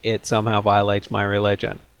think it somehow violates my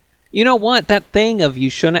religion. You know what? That thing of you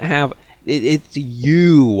shouldn't have... It's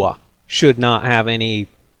you should not have any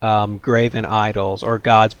graven idols or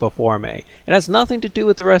gods before me. It has nothing to do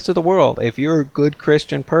with the rest of the world. If you're a good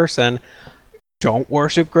Christian person, don't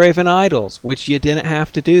worship graven idols, which you didn't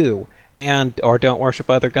have to do. Or don't worship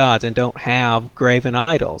other gods and don't have graven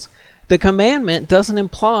idols. The commandment doesn't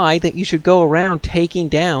imply that you should go around taking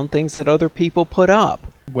down things that other people put up.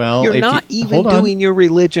 Well, You're not even doing your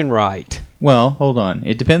religion right. Well, hold on.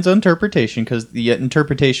 It depends on interpretation, because the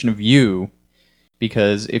interpretation of you,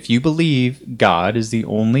 because if you believe God is the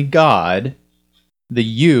only God, the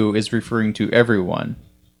you is referring to everyone.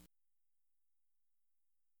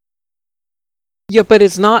 Yeah, but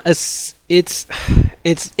it's not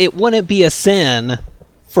it wouldn't be a sin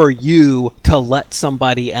for you to let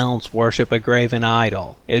somebody else worship a graven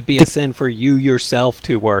idol. It'd be a sin for you yourself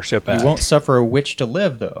to worship it. You won't suffer a witch to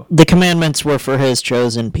live, though. The commandments were for his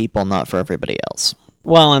chosen people, not for everybody else.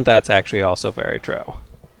 Well, and that's actually also very true.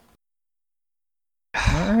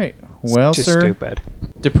 All right. Well, Just sir, stupid.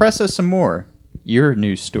 depress us some more. Your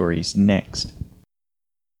news story's next.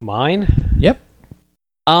 Mine? Yep.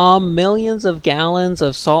 Millions of gallons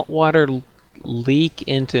of saltwater leak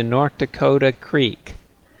into North Dakota Creek.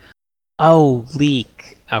 Oh,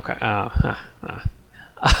 leak. Okay.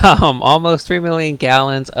 Almost 3 million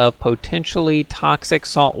gallons of potentially toxic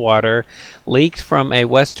saltwater leaked from a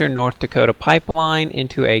western North Dakota pipeline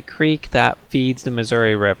into a creek that feeds the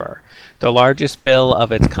Missouri River, the largest spill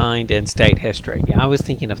of its kind in state history. Yeah, I was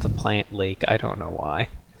thinking of the plant leak. I don't know why.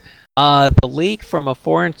 The leak from a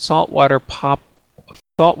foreign saltwater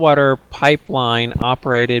pipeline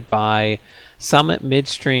operated by Summit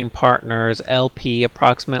Midstream Partners LP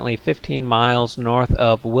approximately 15 miles north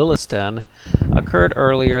of Williston occurred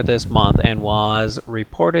earlier this month and was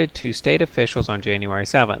reported to state officials on January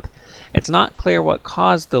 7th. It's not clear what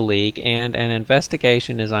caused the leak and an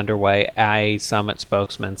investigation is underway, a Summit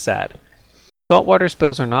spokesman said. Saltwater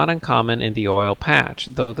spills are not uncommon in the oil patch,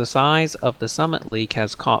 though the size of the Summit leak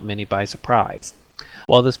has caught many by surprise.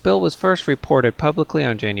 While the spill was first reported publicly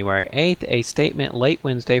on January 8th, a statement late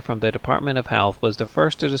Wednesday from the Department of Health was the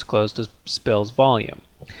first to disclose the spill's volume.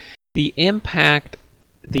 The impact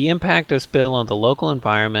of spill on the local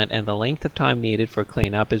environment and the length of time needed for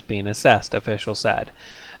cleanup is being assessed, officials said,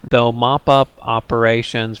 though mop-up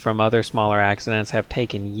operations from other smaller accidents have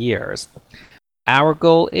taken years. Our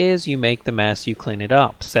goal is you make the mess, you clean it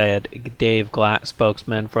up, said Dave Glatt,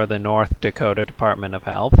 spokesman for the North Dakota Department of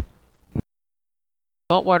Health.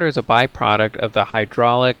 Saltwater is a byproduct of the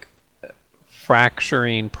hydraulic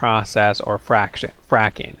fracturing process or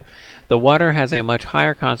fracking. The water has a much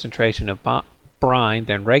higher concentration of brine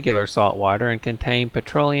than regular salt water and contain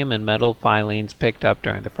petroleum and metal filings picked up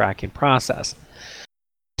during the fracking process.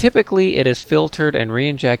 Typically, it is filtered and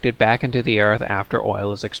re-injected back into the earth after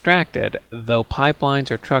oil is extracted, though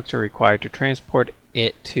pipelines or trucks are required to transport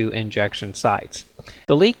it to injection sites.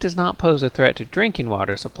 The leak does not pose a threat to drinking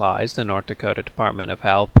water supplies, the North Dakota Department of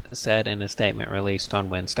Health said in a statement released on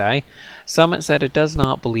Wednesday. Summit said it does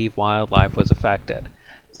not believe wildlife was affected.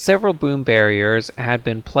 Several boom barriers had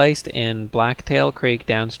been placed in Blacktail Creek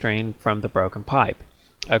downstream from the broken pipe,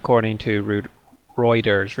 according to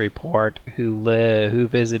Reuters report, who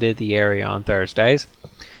visited the area on Thursdays.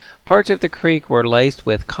 Parts of the creek were laced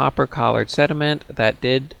with copper-colored sediment that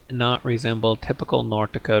did not resemble typical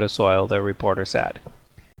North Dakota soil, the reporter said.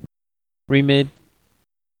 Remediation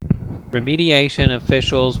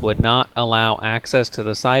officials would not allow access to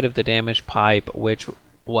the site of the damaged pipe, which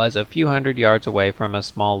was a few hundred yards away from a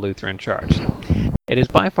small Lutheran church. It is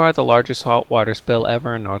by far the largest saltwater spill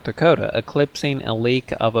ever in North Dakota, eclipsing a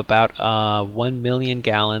leak of about 1 million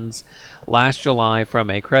gallons last July from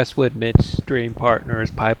a Crestwood Midstream Partners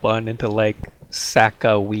pipeline into Lake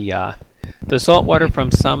Sakawea. The saltwater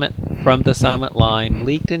from the Summit line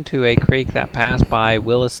leaked into a creek that passed by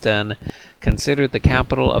Williston, considered the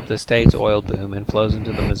capital of the state's oil boom, and flows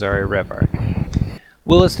into the Missouri River.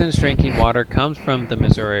 Williston's drinking water comes from the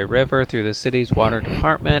Missouri River through the city's water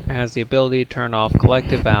department, has the ability to turn off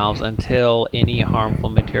collective valves until any harmful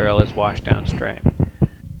material is washed downstream.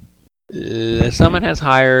 The Summit has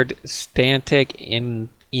hired Stantec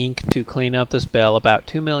Inc. to clean up the spill. About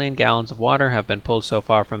 2 million gallons of water have been pulled so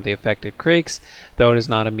far from the affected creeks, though it is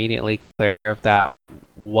not immediately clear if that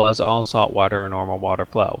was all salt water or normal water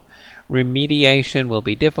flow. Remediation will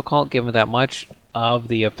be difficult given that much of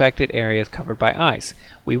the affected area is covered by ice.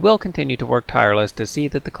 We will continue to work tireless to see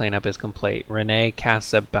that the cleanup is complete, Renee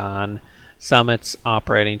Casaban, Summit's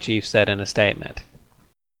operating chief, said in a statement.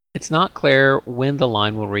 It's not clear when the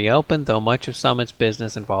line will reopen, though much of Summit's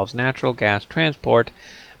business involves natural gas transport,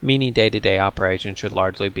 meaning day-to-day operations should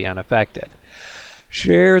largely be unaffected.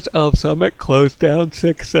 Shares of Summit closed down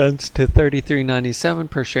 6 cents to $33.97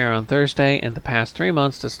 per share on Thursday. In the past 3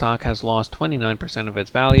 months, the stock has lost 29% of its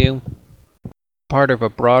value, part of a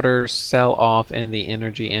broader sell-off in the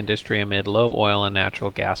energy industry amid low oil and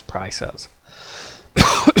natural gas prices.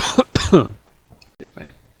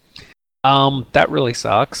 That really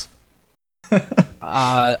sucks.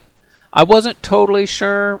 I wasn't totally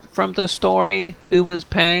sure from the story who was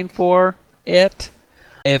paying for it.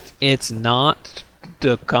 If it's not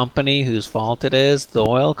the company whose fault it is, the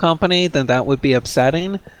oil company, then that would be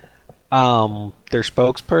upsetting. Their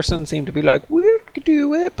spokesperson seemed to be like, we're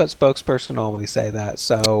do it, but spokesperson always say that.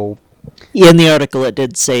 So In the article, it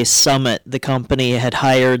did say Summit, the company, had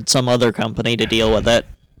hired some other company to deal with it.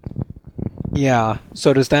 yeah.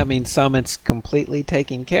 So does that mean Summit's completely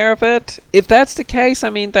taking care of it? If that's the case, I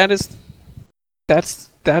mean that's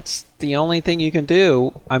the only thing you can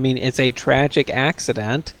do. I mean, it's a tragic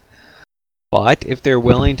accident. But if they're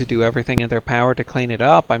willing to do everything in their power to clean it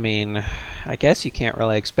up, I mean, I guess you can't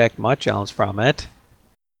really expect much else from it.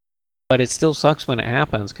 But it still sucks when it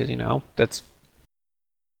happens, because, that's...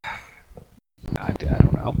 I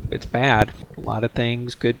don't know. It's bad. A lot of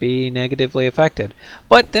things could be negatively affected.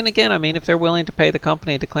 But then again, I mean, if they're willing to pay the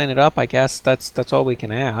company to clean it up, I guess that's all we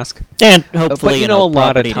can ask. And hopefully, But, a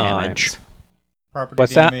lot of property times... damage. Property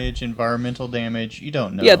What's that? damage, environmental damage. You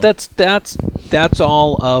don't know. Yeah, that's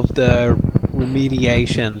all of the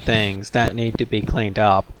remediation things that need to be cleaned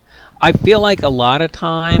up. I feel like a lot of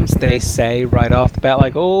times they say right off the bat,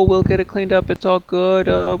 like, "Oh, we'll get it cleaned up. It's all good.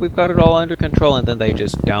 We've got it all under control," and then they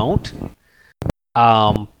just don't.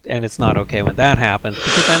 And it's not okay when that happens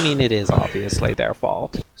because I mean it is obviously their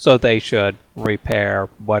fault, so they should repair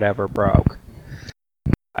whatever broke.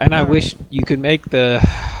 And I wish you could make the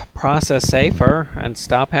process safer and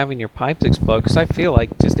stop having your pipes explode, because I feel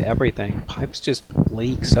like just everything, pipes just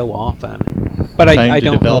leak so often. But I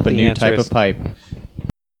don't develop know a if the new answer type is, of pipe.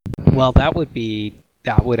 well, that would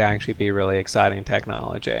actually be really exciting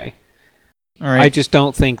technology. All right. I just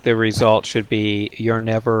don't think the result should be you're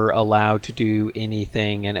never allowed to do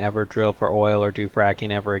anything and ever drill for oil or do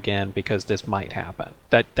fracking ever again because this might happen.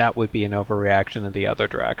 That would be an overreaction in the other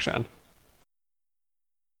direction.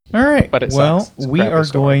 All right. But it well, sucks. It's a we crappy are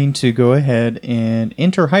story. going to go ahead and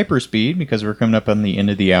enter hyperspeed because we're coming up on the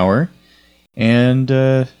end of the hour. And,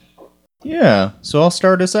 yeah, so I'll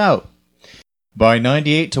start us out. By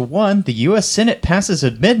 98-1, the U.S. Senate passes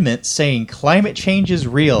amendments saying climate change is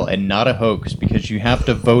real and not a hoax because you have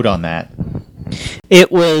to vote on that.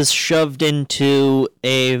 It was shoved into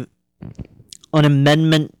an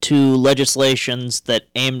amendment to legislations that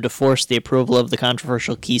aim to force the approval of the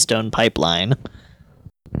controversial Keystone Pipeline.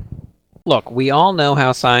 Look, we all know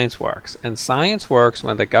how science works, and science works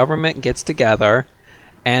when the government gets together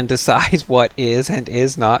and decides what is and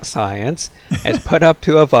is not science, is put up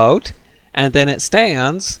to a vote, and then it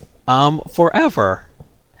stands forever.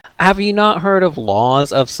 Have you not heard of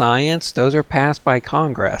laws of science? Those are passed by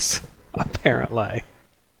Congress, apparently.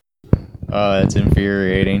 Oh, that's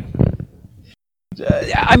infuriating.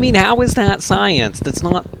 I mean, how is that science? That's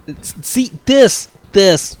not... See, this...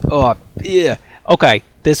 Oh, yeah. Okay,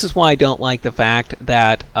 this is why I don't like the fact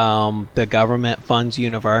that the government funds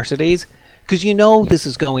universities, because you know this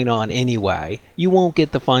is going on anyway. You won't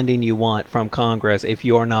get the funding you want from Congress if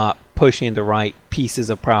you're not pushing the right pieces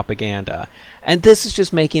of propaganda. And this is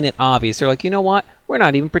just making it obvious. They're like, you know what? We're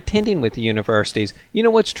not even pretending with the universities. You know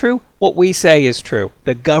what's true? What we say is true.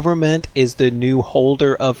 The government is the new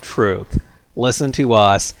holder of truth. Listen to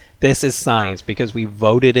us. This is science because we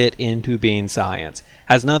voted it into being science.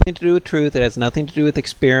 Has nothing to do with truth. It has nothing to do with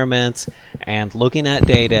experiments and looking at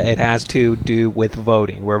data. It has to do with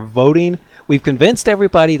voting. We're voting. We've convinced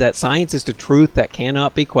everybody that science is the truth that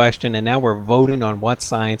cannot be questioned, and now we're voting on what's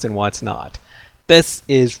science and what's not. This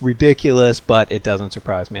is ridiculous, but it doesn't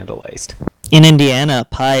surprise me in the least. In Indiana,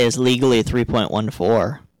 pi is legally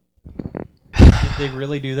 3.14. Did they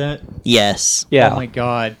really do that? Yes. Yeah.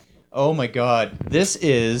 Oh my god. This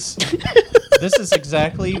is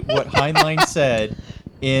exactly what Heinlein said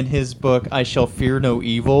in his book I Shall Fear No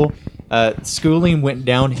Evil. Schooling went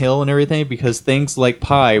downhill and everything because things like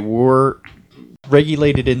pi were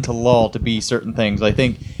regulated into law to be certain things. I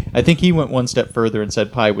think he went one step further and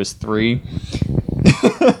said pi was 3.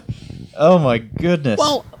 Oh my goodness.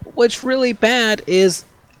 Well, what's really bad is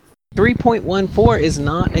 3.14 is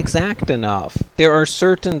not exact enough. There are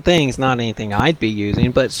certain things, not anything I'd be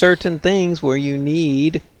using, but certain things where you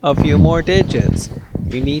need a few more digits.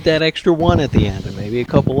 You need that extra 1 at the end and maybe a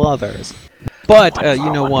couple others. But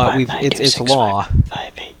you know what? It's law.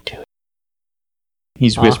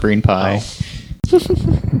 He's whispering pi.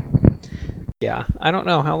 Yeah, I don't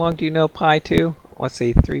know. How long do you know pi to? Let's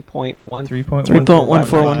see, 3.1.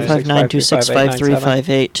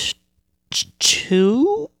 3.14159265358.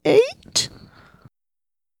 28?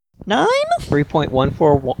 9?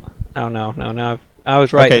 3.141. Oh, no. I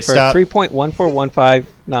was right. Okay, For stop.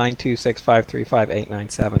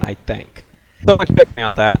 3.1415926535897, I think. So check me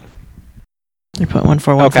on that.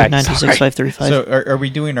 3.14159265358. So are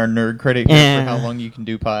we doing our nerd credit for how long you can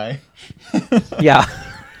do pi? Yeah.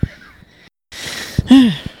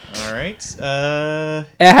 All right.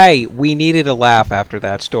 Hey, we needed a laugh after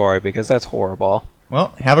that story because that's horrible.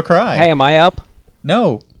 Well, have a cry. Hey, am I up?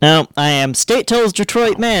 No. No, I am. State tells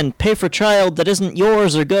Detroit man, pay for child that isn't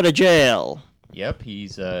yours or go to jail. Yep,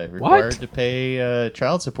 he's required to pay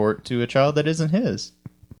child support to a child that isn't his.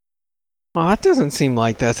 Well, that doesn't seem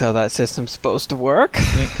like that's how that system's supposed to work.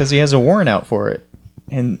 Because he has a warrant out for it.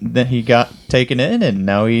 And then he got taken in, and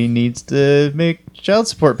now he needs to make child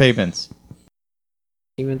support payments.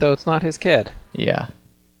 Even though it's not his kid. Yeah.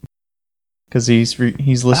 Because he's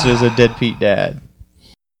listed as a deadbeat dad.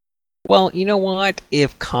 Well, you know what?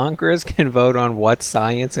 If Congress can vote on what's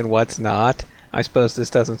science and what's not, I suppose this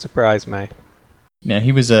doesn't surprise me. Now,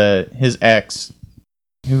 he was his ex,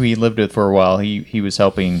 who he lived with for a while. He was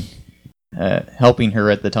helping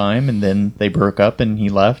her at the time, and then they broke up, and he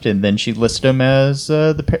left, and then she listed him as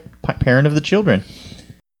the parent of the children.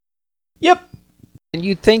 Yep. And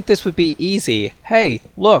you'd think this would be easy. Hey,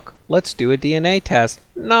 look, let's do a DNA test.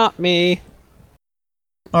 Not me.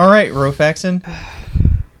 All right, Rofaxon.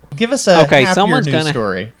 Give us a half your news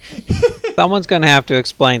story. Someone's going to have to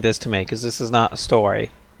explain this to me, because this is not a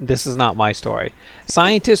story. This is not my story.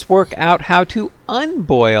 Scientists work out how to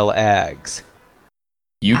unboil eggs.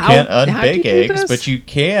 You can't unbake eggs, but you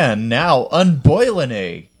can now unboil an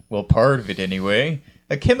egg. Well, part of it anyway.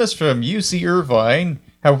 A chemist from UC Irvine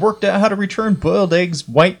have worked out how to return boiled eggs'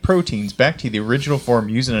 white proteins back to the original form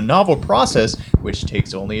using a novel process which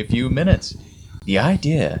takes only a few minutes. The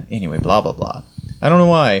idea, anyway, blah blah blah. I don't know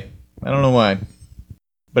why.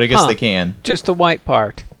 But I guess they can. Just the white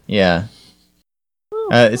part. Yeah.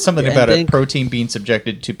 It's something about a protein being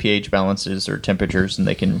subjected to pH balances or temperatures, and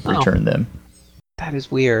they can return them. That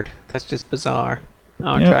is weird. That's just bizarre.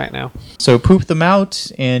 I'll try it now. So poop them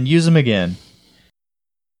out and use them again.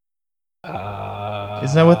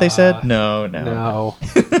 Isn't that what they said? No.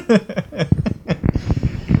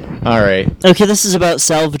 All right. Okay, this is about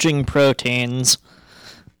salvaging proteins.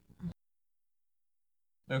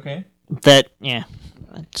 Okay.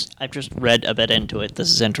 I've just read a bit into it. This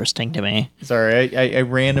is interesting to me. Sorry, I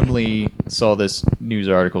randomly saw this news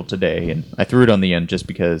article today, and I threw it on the end just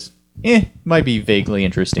because, might be vaguely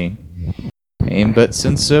interesting. But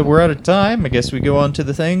since we're out of time, I guess we go on to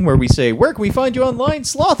the thing where we say, where can we find you online,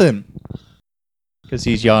 Slothin? Because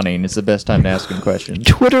he's yawning. It's the best time to ask him questions.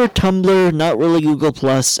 Twitter, Tumblr, Not Really Google+,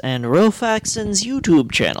 and Rofaxon's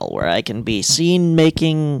YouTube channel, where I can be seen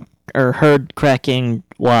making or heard cracking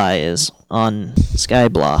Y's on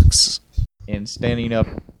Skyblocks. And standing up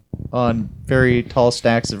on very tall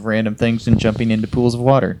stacks of random things and jumping into pools of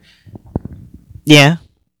water. Yeah.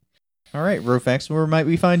 All right, Rofaxon, where might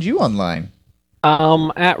we find you online?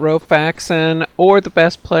 At Rofaxon, or the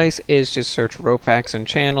best place is just search Rofaxon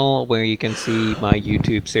channel, where you can see my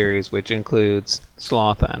YouTube series, which includes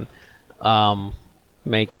Slothin,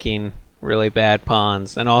 making really bad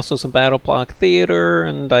puns, and also some Battle Block Theater,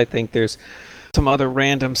 and I think there's some other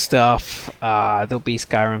random stuff. There'll be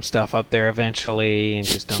Skyrim stuff up there eventually, and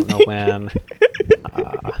just don't know when.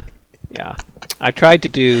 Yeah. I tried to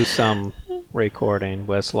do some recording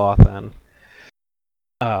with Slothin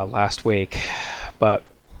last week, but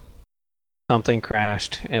something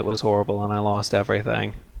crashed. It was horrible, and I lost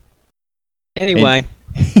everything. Anyway,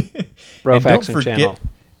 Rofaxon channel.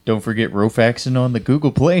 Don't forget Rofaxon on the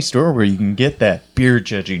Google Play Store, where you can get that beer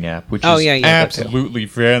judging app, which is absolutely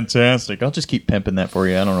fantastic. I'll just keep pimping that for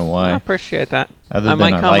you. I don't know why. I appreciate that. I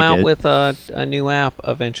might come out with a new app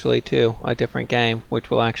eventually, too. A different game, which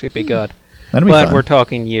will actually be good. That'll be fun. We're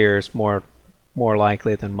talking years, more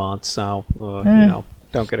likely than months, so,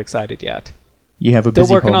 don't get excited yet. You have a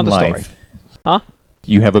busy home life. Story. Huh?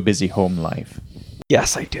 You have a busy home life.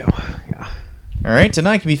 Yes, I do. Yeah. All right,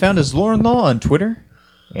 tonight can be found as Lauren Law on Twitter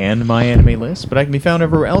and My Anime List, but I can be found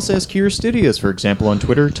everywhere else as Cure Studios, for example, on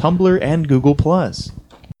Twitter, Tumblr, and Google+.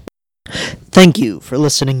 Thank you for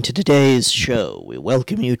listening to today's show. We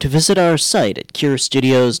welcome you to visit our site at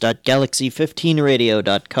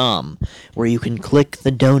curestudios.galaxy15radio.com, where you can click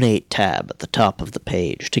the Donate tab at the top of the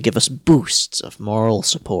page to give us boosts of moral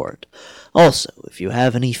support. Also, if you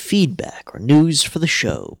have any feedback or news for the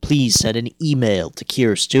show, please send an email to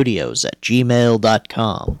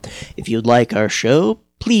curestudios@gmail.com. If you'd like our show,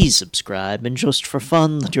 please subscribe, and just for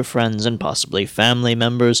fun, let your friends and possibly family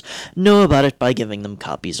members know about it by giving them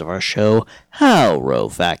copies of our show. How,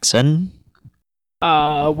 Rofaxon?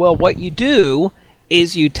 Well, what you do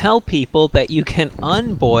is you tell people that you can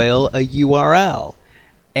unboil a URL,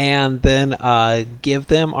 and then give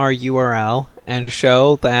them our URL and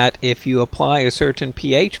show that if you apply a certain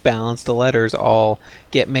pH balance, the letters all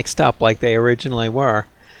get mixed up like they originally were.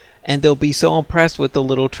 And they'll be so impressed with the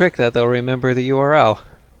little trick that they'll remember the URL.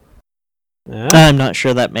 I'm not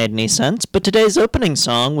sure that made any sense, but today's opening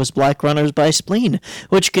song was Black Runners by Spleen,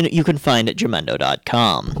 which you can find at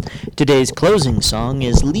Jamendo.com. Today's closing song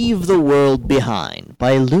is Leave the World Behind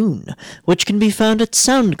by Loon, which can be found at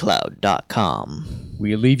SoundCloud.com.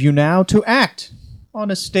 We leave you now to act on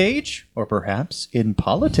a stage, or perhaps in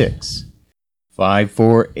politics.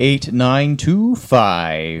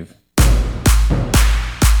 548925.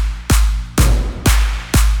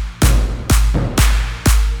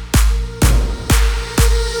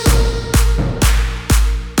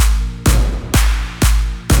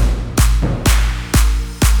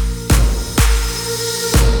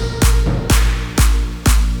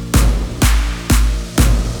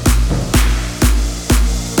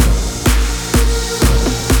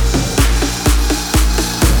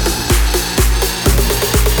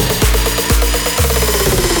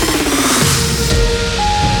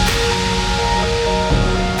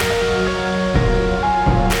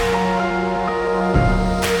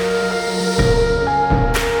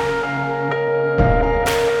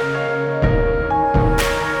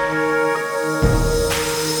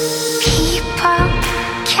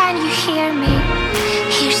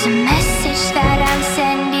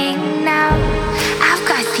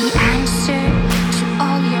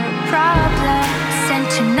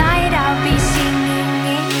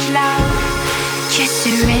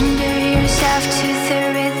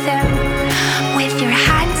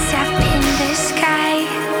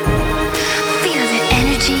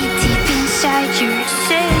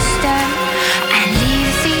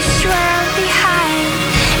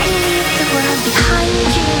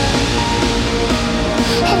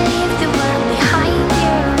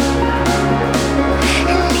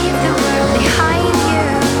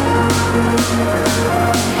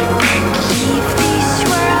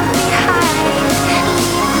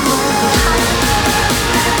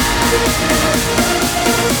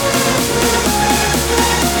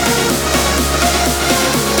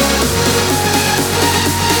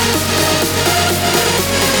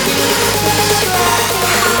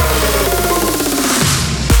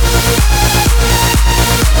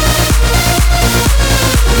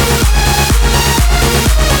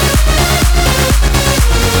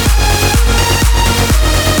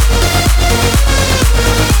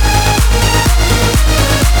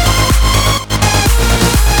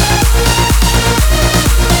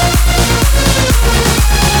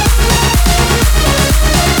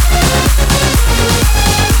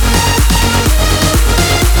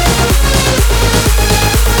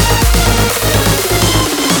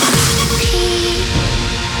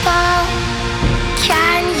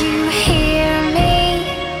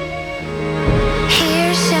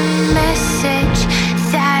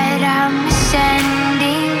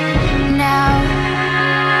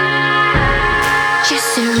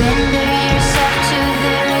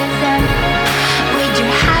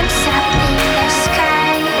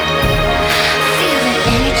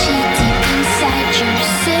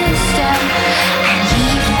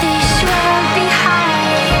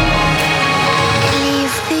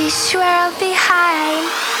 Behind,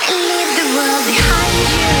 leave the world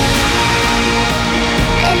behind you.